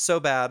Grey. So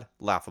bad,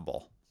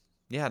 laughable.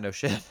 Yeah, no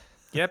shit.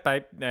 Yep, I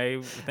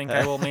think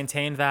I will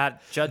maintain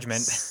that judgment.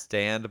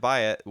 Stand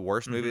by it.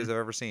 Worst movies I've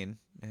ever seen.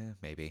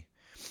 Maybe.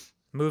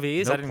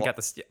 Movies? No I didn't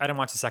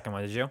watch the second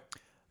one, did you?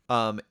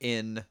 On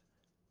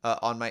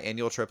my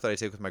annual trip that I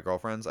take with my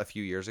girlfriends a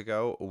few years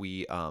ago,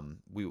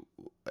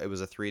 it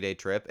was a 3-day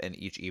trip, and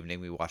each evening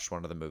we watched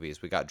one of the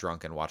movies. We got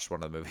drunk and watched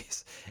one of the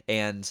movies.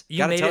 And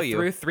you made it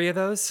through 3 of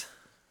those?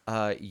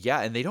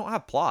 Yeah, and they don't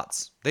have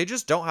plots. They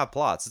just don't have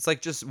plots. It's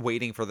like just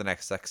waiting for the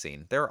next sex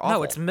scene. They're awful.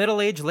 No, it's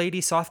middle-aged lady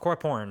softcore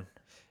porn.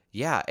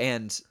 Yeah,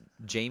 and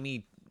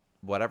Jamie,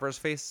 whatever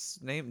his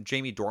name,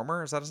 Jamie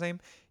Dormer, is that his name?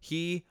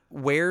 He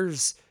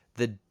wears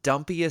the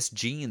dumpiest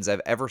jeans I've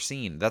ever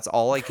seen. That's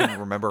all I can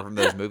remember from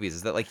those movies,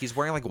 is that like he's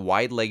wearing like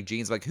wide leg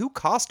jeans. Like, who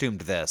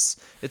costumed this?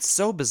 It's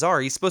so bizarre.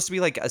 He's supposed to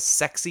be like a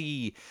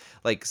sexy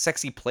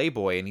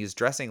playboy, and he's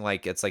dressing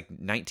like it's like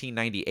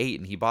 1998,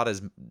 and he bought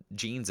his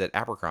jeans at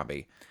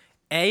Abercrombie.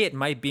 A, it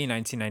might be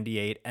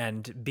 1998,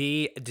 and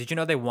B, did you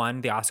know they won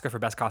the Oscar for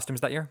Best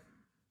Costumes that year?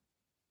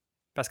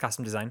 Best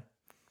Costume Design?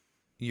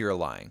 You're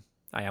lying.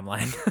 I am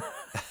lying.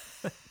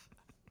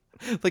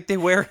 Like they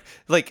wear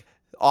like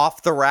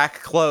off the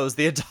rack clothes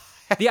the entire.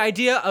 The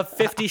idea of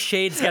 50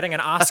 Shades getting an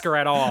Oscar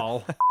at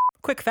all.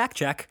 Quick fact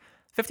check.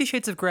 50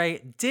 Shades of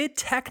Grey did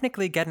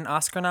technically get an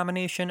Oscar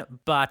nomination,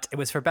 but it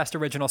was for Best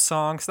Original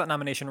Song, so that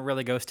nomination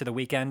really goes to The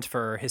Weeknd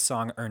for his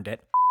song Earned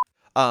It.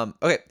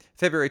 Okay,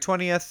 February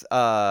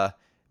 20th,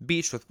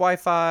 beach with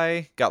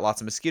Wi-Fi, got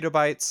lots of mosquito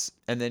bites,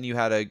 and then you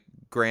had a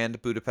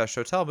Grand Budapest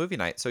Hotel movie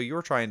night. So you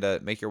were trying to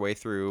make your way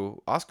through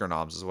Oscar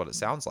noms is what it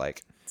sounds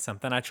like.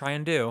 Something I try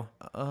and do.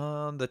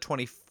 The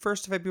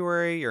 21st of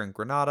February, you're in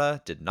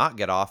Granada, did not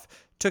get off,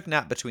 took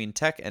nap between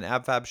Tech and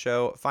AbFab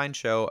show, fine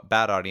show,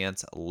 bad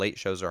audience, late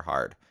shows are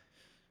hard.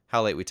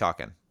 How late we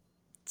talking?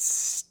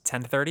 It's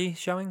 10:30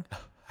 showing?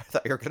 I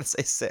thought you were going to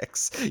say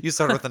 6. You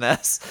started with an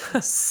S.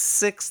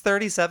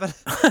 6:37.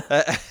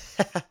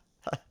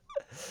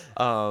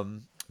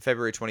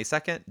 February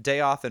 22nd,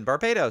 day off in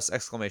Barbados, !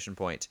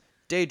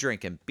 Day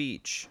drink and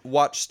beach.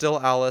 Watch Still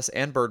Alice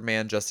and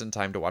Birdman just in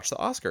time to watch the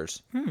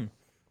Oscars.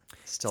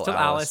 Still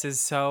Alice is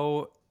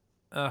so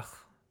hard.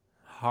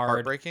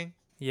 Heartbreaking?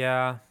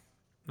 Yeah.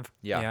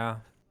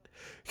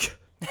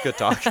 Good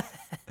talk.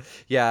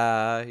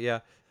 Yeah.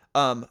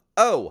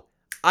 Oh,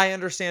 I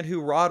understand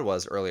who Rod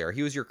was earlier.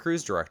 He was your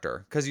cruise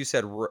director, because you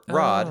said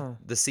Rod,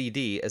 the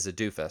CD, is a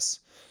doofus.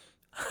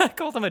 I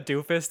called him a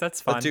doofus.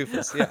 That's fun. A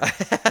doofus,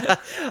 yeah.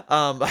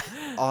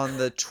 On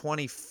the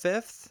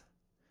 25th,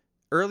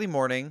 early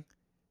morning,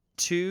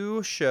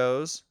 2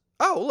 shows.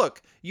 oh,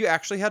 look, you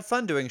actually had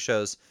fun doing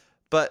shows,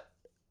 but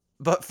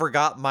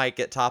forgot Mike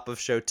at top of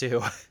show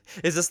 2.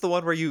 Is this the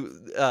one where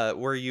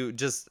you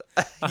just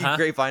you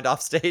grapevined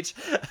off stage?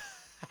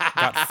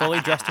 Got fully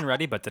dressed and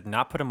ready, but did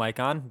not put a mic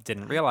on.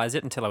 Didn't realize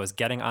it until I was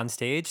getting on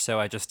stage, so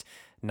I just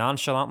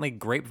nonchalantly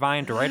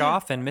grapevined right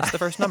off and missed the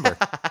first number.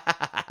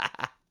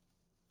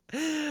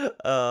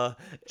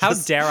 How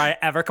dare I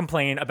ever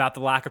complain about the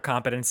lack of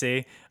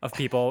competency of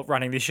people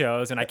running these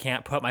shows when I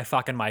can't put my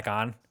fucking mic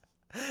on?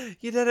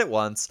 You did it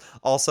once.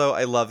 Also,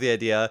 I love the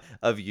idea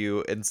of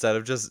you, instead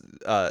of just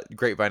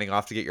grapevinding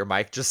off to get your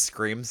mic, just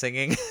scream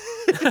singing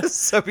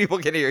so people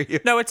can hear you.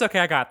 No, it's okay.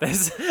 I got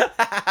this.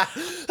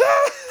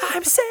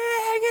 I'm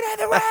singing in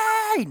the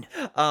rain.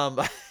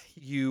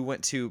 You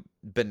went to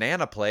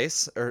Banana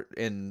Place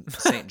in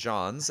St.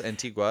 John's,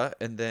 Antigua,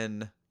 and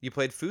then you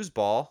played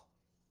foosball,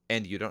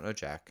 and you don't know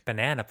Jack.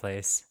 Banana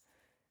Place.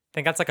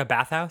 Think that's like a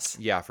bathhouse?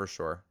 Yeah, for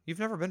sure. You've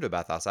never been to a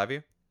bathhouse, have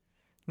you?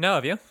 No,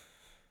 have you?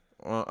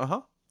 Uh-huh.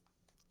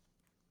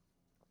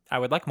 I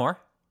would like more.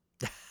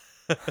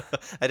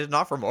 I didn't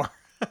offer more.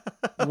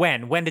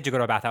 When? When did you go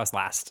to a bathhouse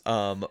last?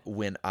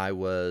 When I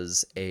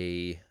was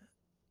a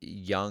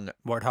young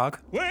Warthog?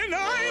 When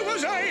I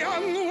was a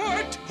young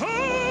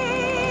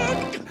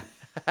warthog.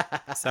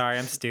 Sorry,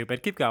 I'm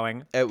stupid. Keep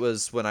going. It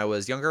was when I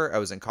was younger. I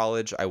was in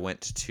college. I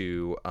went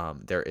to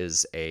there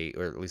is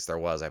or at least there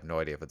was, I have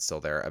no idea if it's still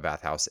there, a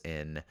bathhouse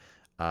in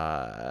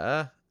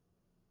a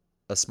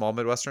small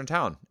Midwestern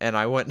town. And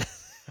I went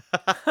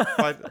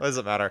Why does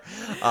it matter?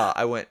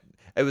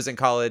 It was in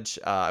college.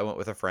 I went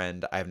with a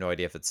friend. I have no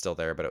idea if it's still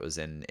there, but it was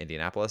in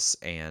Indianapolis.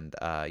 And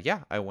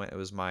yeah, I went. It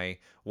was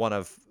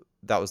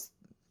that was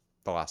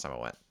the last time I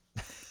went.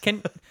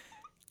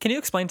 Can you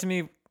explain to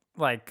me,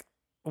 like,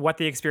 what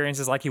the experience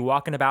is like? You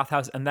walk in a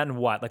bathhouse and then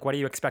what? Like, what are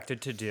you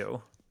expected to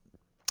do?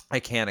 I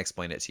can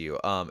explain it to you.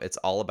 It's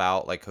all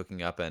about like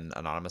hooking up and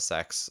anonymous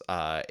sex.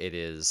 So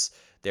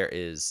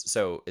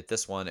at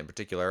this one in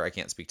particular, I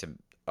can't speak to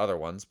other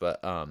ones,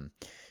 but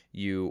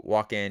you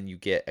walk in, you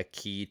get a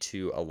key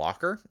to a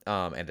locker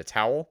and a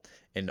towel,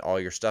 and all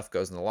your stuff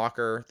goes in the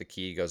locker. The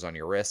key goes on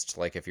your wrist,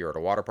 like if you're at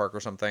a water park or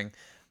something.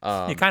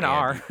 You kind of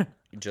are.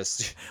 You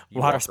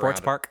water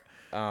sports park.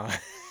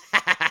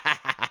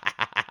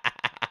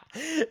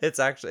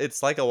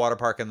 It's like a water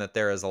park in that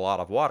there is a lot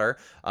of water.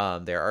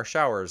 There are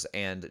showers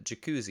and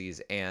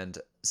jacuzzis and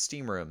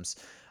steam rooms.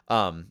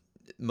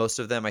 Most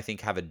of them, I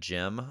think, have a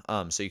gym,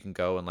 so you can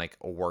go and like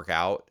work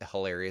out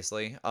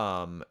hilariously.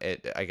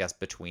 I guess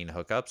between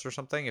hookups or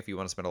something, if you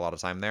want to spend a lot of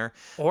time there.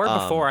 Or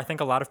before, I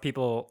think a lot of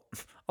people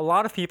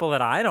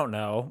that I don't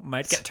know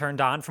might get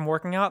turned on from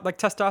working out, like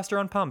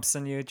testosterone pumps,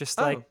 and you just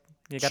you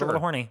get sure. a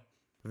little horny.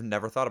 I've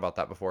never thought about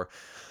that before.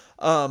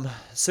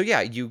 So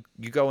yeah, you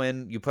go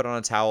in, you put on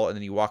a towel, and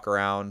then you walk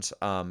around.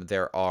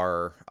 There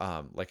are,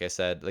 like I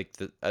said, like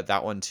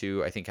that one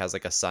too, I think has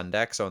like a sun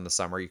deck. So in the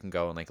summer you can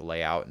go and like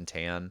lay out and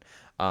tan.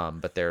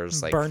 But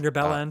there's like burn your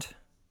bell end.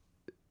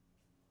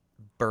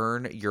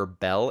 Burn your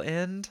bell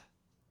end?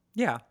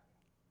 Yeah.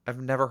 I've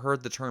never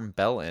heard the term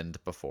bell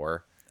end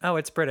before. Oh,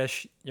 it's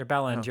British. Your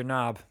bell end, your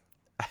knob.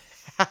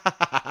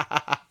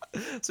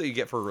 So you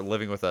get for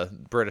living with a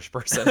British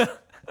person.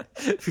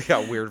 You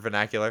got weird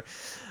vernacular.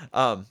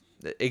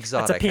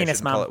 Exotic. That's a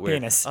penis, Mom.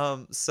 Penis.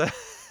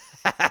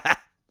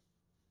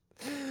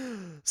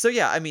 So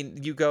yeah, I mean,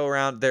 you go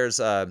around. There's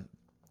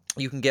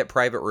you can get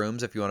private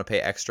rooms if you want to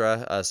pay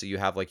extra. So you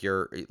have like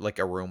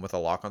a room with a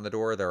lock on the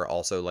door. There are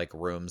also like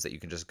rooms that you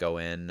can just go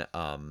in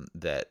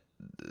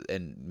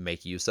and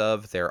make use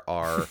of. There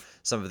are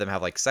some of them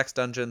have like sex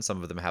dungeons,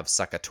 some of them have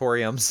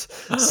succatoriums,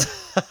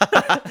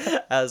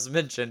 as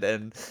mentioned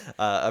in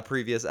a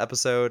previous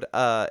episode.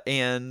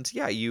 And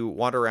yeah, you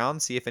wander around,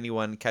 see if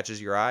anyone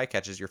catches your eye,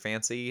 catches your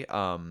fancy.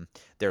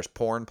 There's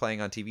porn playing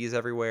on TVs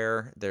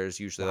everywhere. There's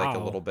usually like a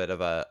little bit of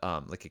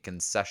a like a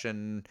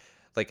concession,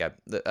 like a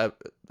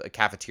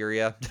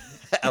cafeteria.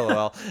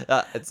 LOL.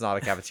 It's not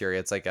a cafeteria.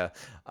 It's like a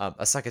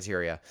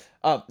succateria.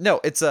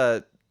 No, it's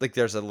like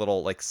there's a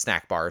little like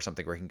snack bar or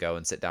something where you can go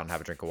and sit down and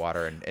have a drink of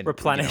water and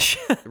replenish.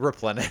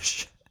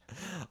 Replenish.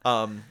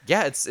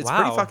 Yeah, it's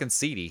pretty fucking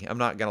seedy. I'm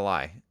not gonna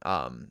lie.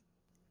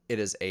 It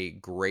is a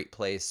great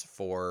place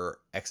for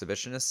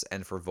exhibitionists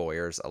and for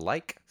voyeurs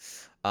alike.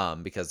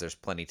 Because there's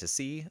plenty to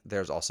see.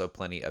 There's also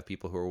plenty of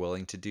people who are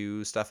willing to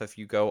do stuff if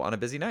you go on a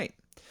busy night.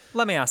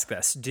 Let me ask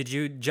this. Did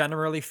you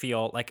generally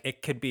feel like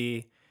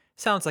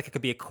sounds like it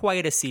could be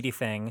quite a seedy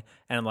thing,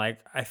 and like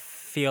I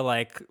feel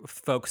like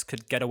folks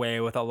could get away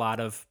with a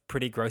lot of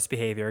pretty gross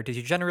behavior. Did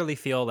you generally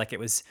feel like it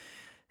was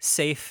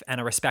safe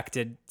and a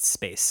respected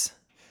space?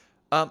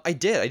 I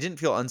did. I didn't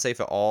feel unsafe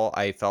at all.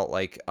 I felt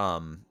like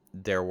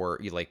there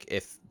were like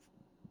if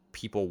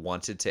people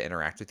wanted to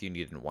interact with you and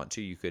you didn't want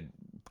to, you could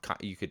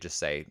just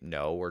say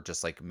no, or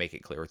just like make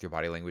it clear with your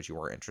body language you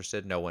weren't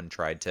interested. No one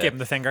tried to give him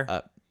the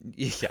finger.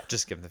 Yeah,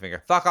 just give him the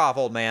finger. Fuck off,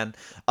 old man.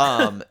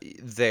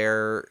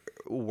 There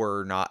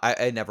were not.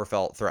 I never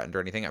felt threatened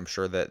or anything. I'm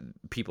sure that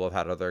people have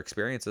had other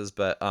experiences,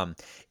 but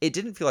it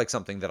didn't feel like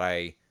something that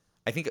I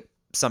think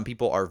some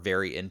people are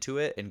very into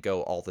it and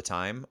go all the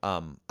time.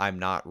 I'm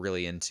not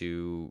really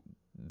into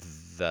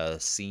the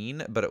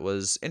scene, but it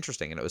was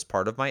interesting and it was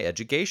part of my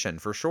education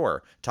for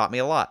sure. Taught me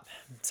a lot.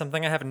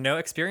 Something I have no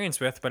experience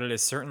with, but it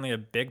is certainly a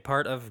big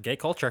part of gay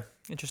culture.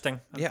 Interesting.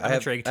 I'm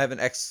intrigued. I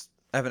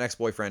have an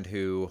ex-boyfriend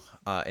who,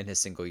 in his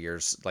single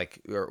years,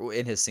 or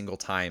in his single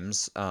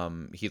times,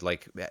 he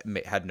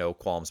had no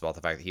qualms about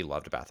the fact that he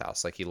loved a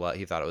bathhouse. Like he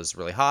thought it was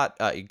really hot.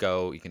 You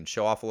go, you can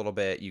show off a little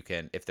bit. You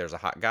can, if there's a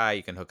hot guy,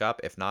 you can hook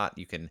up. If not,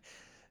 you can,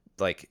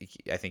 I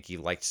think he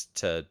liked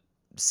to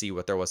see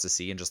what there was to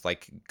see and just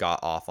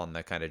got off on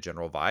the kind of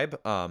general vibe.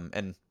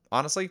 And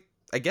honestly,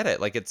 I get it.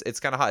 It's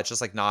kind of hot. It's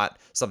just not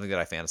something that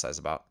I fantasize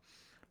about.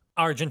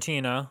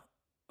 Argentina,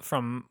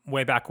 from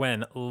way back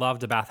when,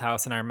 loved a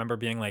bathhouse, and I remember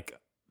being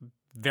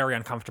very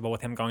uncomfortable with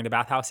him going to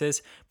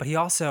bathhouses. But he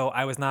also,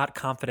 I was not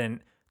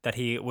confident that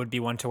he would be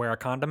one to wear a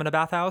condom in a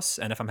bathhouse.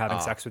 And if I'm having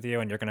sex with you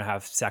and you're going to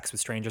have sex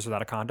with strangers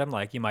without a condom,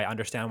 you might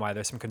understand why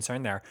there's some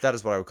concern there. That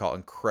is what I would call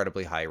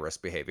incredibly high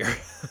risk behavior.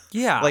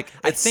 Yeah. I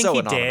think so he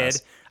anonymous.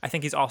 did. I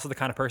think he's also the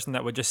kind of person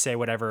that would just say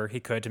whatever he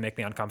could to make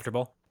me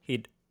uncomfortable.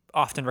 He'd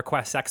often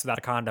request sex without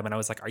a condom, and I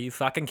was like, are you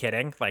fucking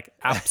kidding?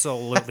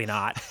 Absolutely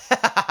not.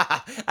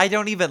 I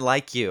don't even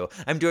like you.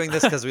 I'm doing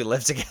this because we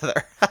live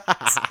together.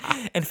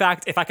 In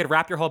fact, if I could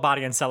wrap your whole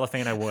body in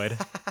cellophane, I would.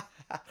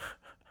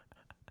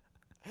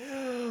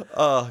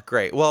 Oh,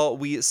 great. Well,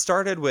 we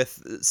started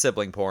with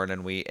sibling porn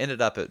and we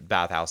ended up at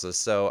bathhouses.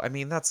 So, I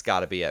mean, that's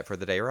got to be it for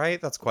the day,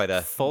 right? That's quite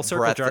a Full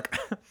circle breadth. jerk.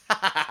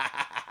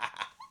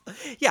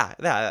 Yeah,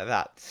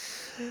 that.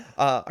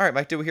 All right,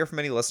 Mike, did we hear from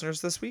any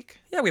listeners this week?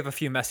 Yeah, we have a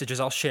few messages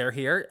I'll share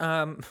here.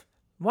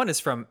 One is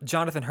from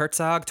Jonathan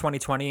Herzog,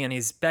 2020, and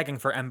he's begging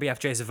for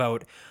MBFJ's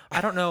vote.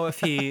 I don't know if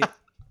he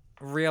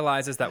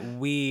realizes that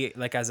we,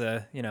 as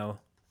a,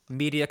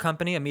 media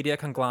company, a media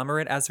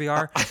conglomerate as we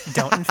are,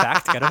 don't in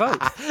fact get a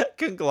vote.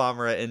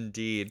 Conglomerate,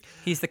 indeed.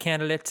 He's the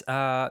candidate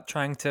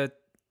trying to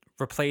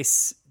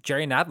replace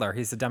Jerry Nadler.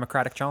 He's the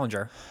Democratic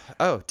challenger.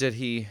 Oh, did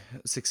he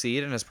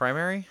succeed in his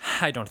primary?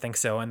 I don't think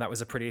so, and that was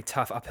a pretty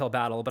tough uphill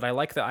battle, but I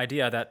like the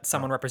idea that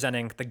someone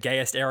representing the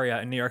gayest area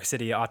in New York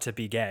City ought to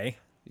be gay.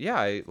 Yeah,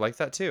 I like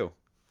that too.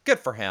 Good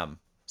for him.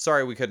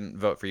 Sorry we couldn't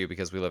vote for you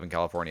because we live in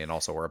California and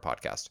also we're a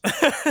podcast.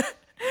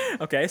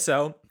 Okay,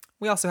 so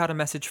we also had a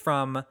message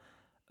from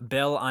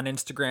Bill on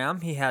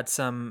Instagram. He had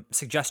some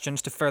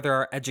suggestions to further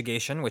our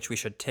education, which we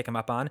should take him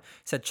up on. He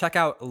said, check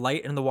out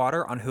Light in the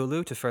Water on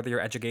Hulu to further your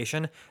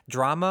education.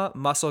 Drama,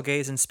 Muscle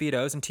Gaze and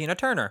Speedos, and Tina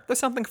Turner. There's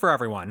something for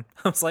everyone.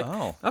 I was like,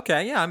 Oh.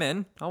 Okay, yeah, I'm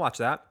in. I'll watch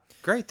that.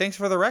 Great. Thanks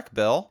for the rec,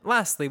 Bill.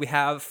 Lastly, we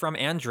have from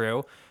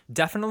Andrew,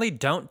 definitely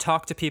don't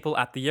talk to people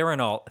at the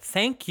urinal.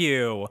 Thank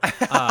you.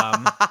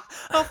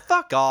 Oh,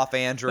 fuck off,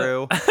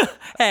 Andrew.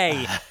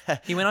 Hey,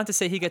 he went on to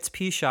say he gets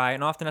pee shy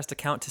and often has to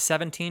count to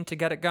 17 to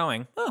get it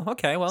going. Oh,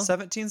 okay, well.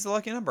 17's the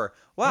lucky number.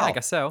 Wow. Yeah, I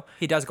guess so.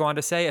 He does go on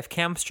to say, if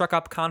Cam struck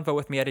up convo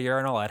with me at a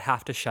urinal, I'd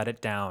have to shut it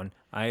down.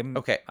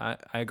 Okay. I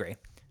agree.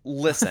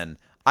 Listen,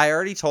 I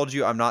already told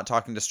you I'm not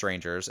talking to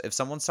strangers. If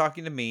someone's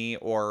talking to me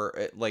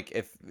or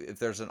if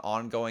there's an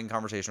ongoing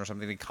conversation or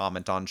something to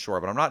comment on, sure.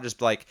 But I'm not just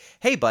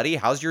hey, buddy,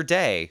 how's your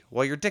day?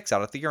 Well, your dick's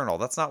out at the urinal.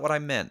 That's not what I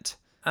meant.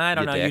 I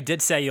don't know. dick. You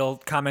did say you'll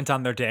comment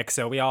on their dick,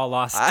 so we all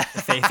lost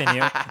faith in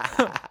you.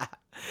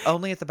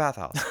 Only at the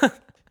bathhouse.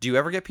 Do you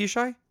ever get pee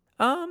shy?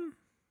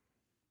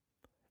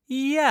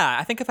 Yeah,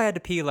 I think if I had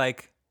to pee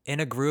in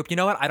a group, you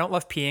know what? I don't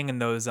love peeing in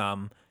those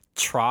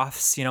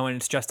troughs, and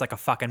it's just a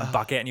fucking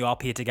bucket and you all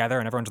pee together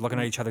and everyone's looking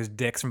at each other's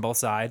dicks from both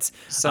sides.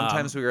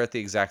 Sometimes we were at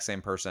the exact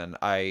same person.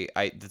 I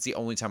that's the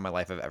only time in my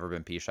life I've ever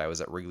been pee shy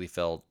was at Wrigley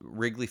Field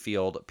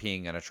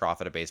peeing in a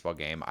trough at a baseball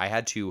game. I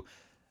had to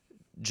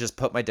just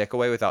put my dick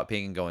away without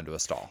peeing and go into a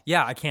stall.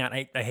 Yeah, I can't.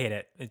 I hate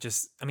it.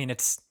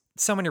 It's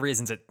so many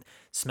reasons. It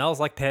smells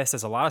like piss.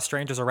 There's a lot of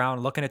strangers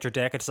around looking at your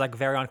dick. It's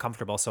very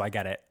uncomfortable, so I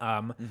get it.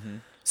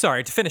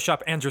 Sorry, to finish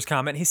up Andrew's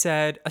comment, he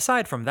said,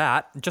 aside from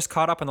that, just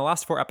caught up on the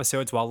last 4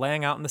 episodes while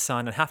laying out in the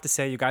sun and have to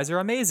say you guys are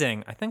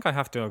amazing. I think I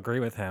have to agree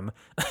with him.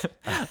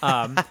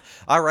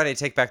 Alrighty,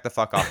 take back the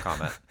fuck off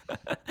comment.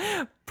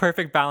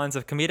 Perfect balance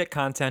of comedic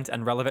content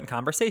and relevant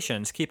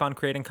conversations. Keep on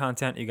creating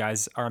content. You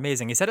guys are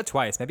amazing. He said it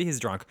twice. Maybe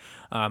he's drunk.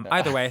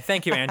 Either way,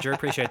 thank you, Andrew.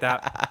 Appreciate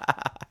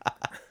that.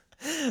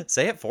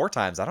 Say it 4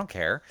 times. I don't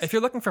care. If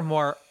you're looking for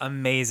more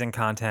amazing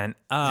content,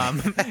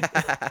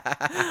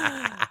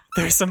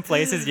 there's some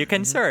places you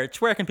can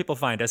search. Where can people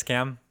find us,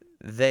 Cam?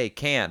 They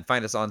can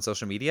find us on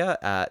social media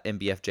at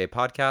MBFJ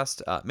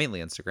Podcast,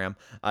 mainly Instagram.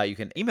 You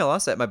can email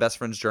us at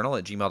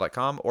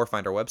mybestfriendsjournal@gmail.com or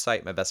find our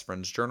website,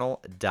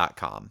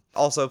 mybestfriendsjournal.com.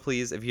 Also,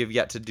 please, if you have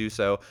yet to do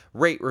so,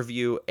 rate,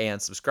 review,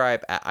 and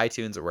subscribe at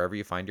iTunes or wherever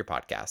you find your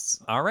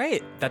podcasts. All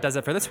right. That does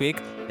it for this week.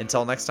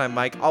 Until next time,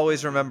 Mike,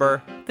 always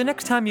remember... The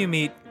next time you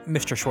meet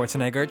Mr.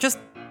 Schwarzenegger, just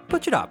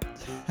put it up.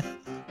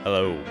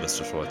 Hello,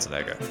 Mr.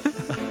 Schwarzenegger.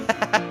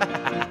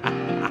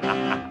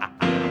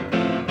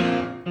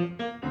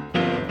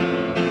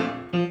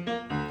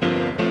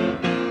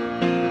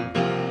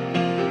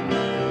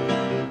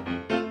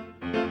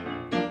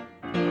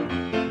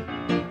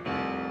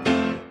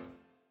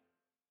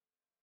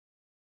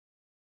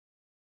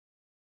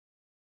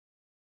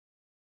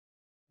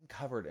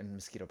 covered in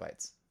mosquito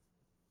bites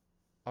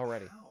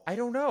already. I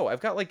don't know.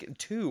 I've got like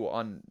 2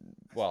 on.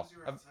 Well,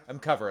 I'm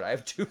covered. I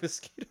have 2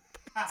 mosquito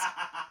bites.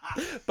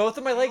 Both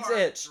of my legs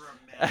itch.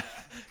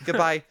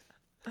 Goodbye.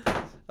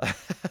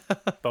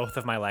 Both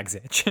of my legs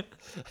itch.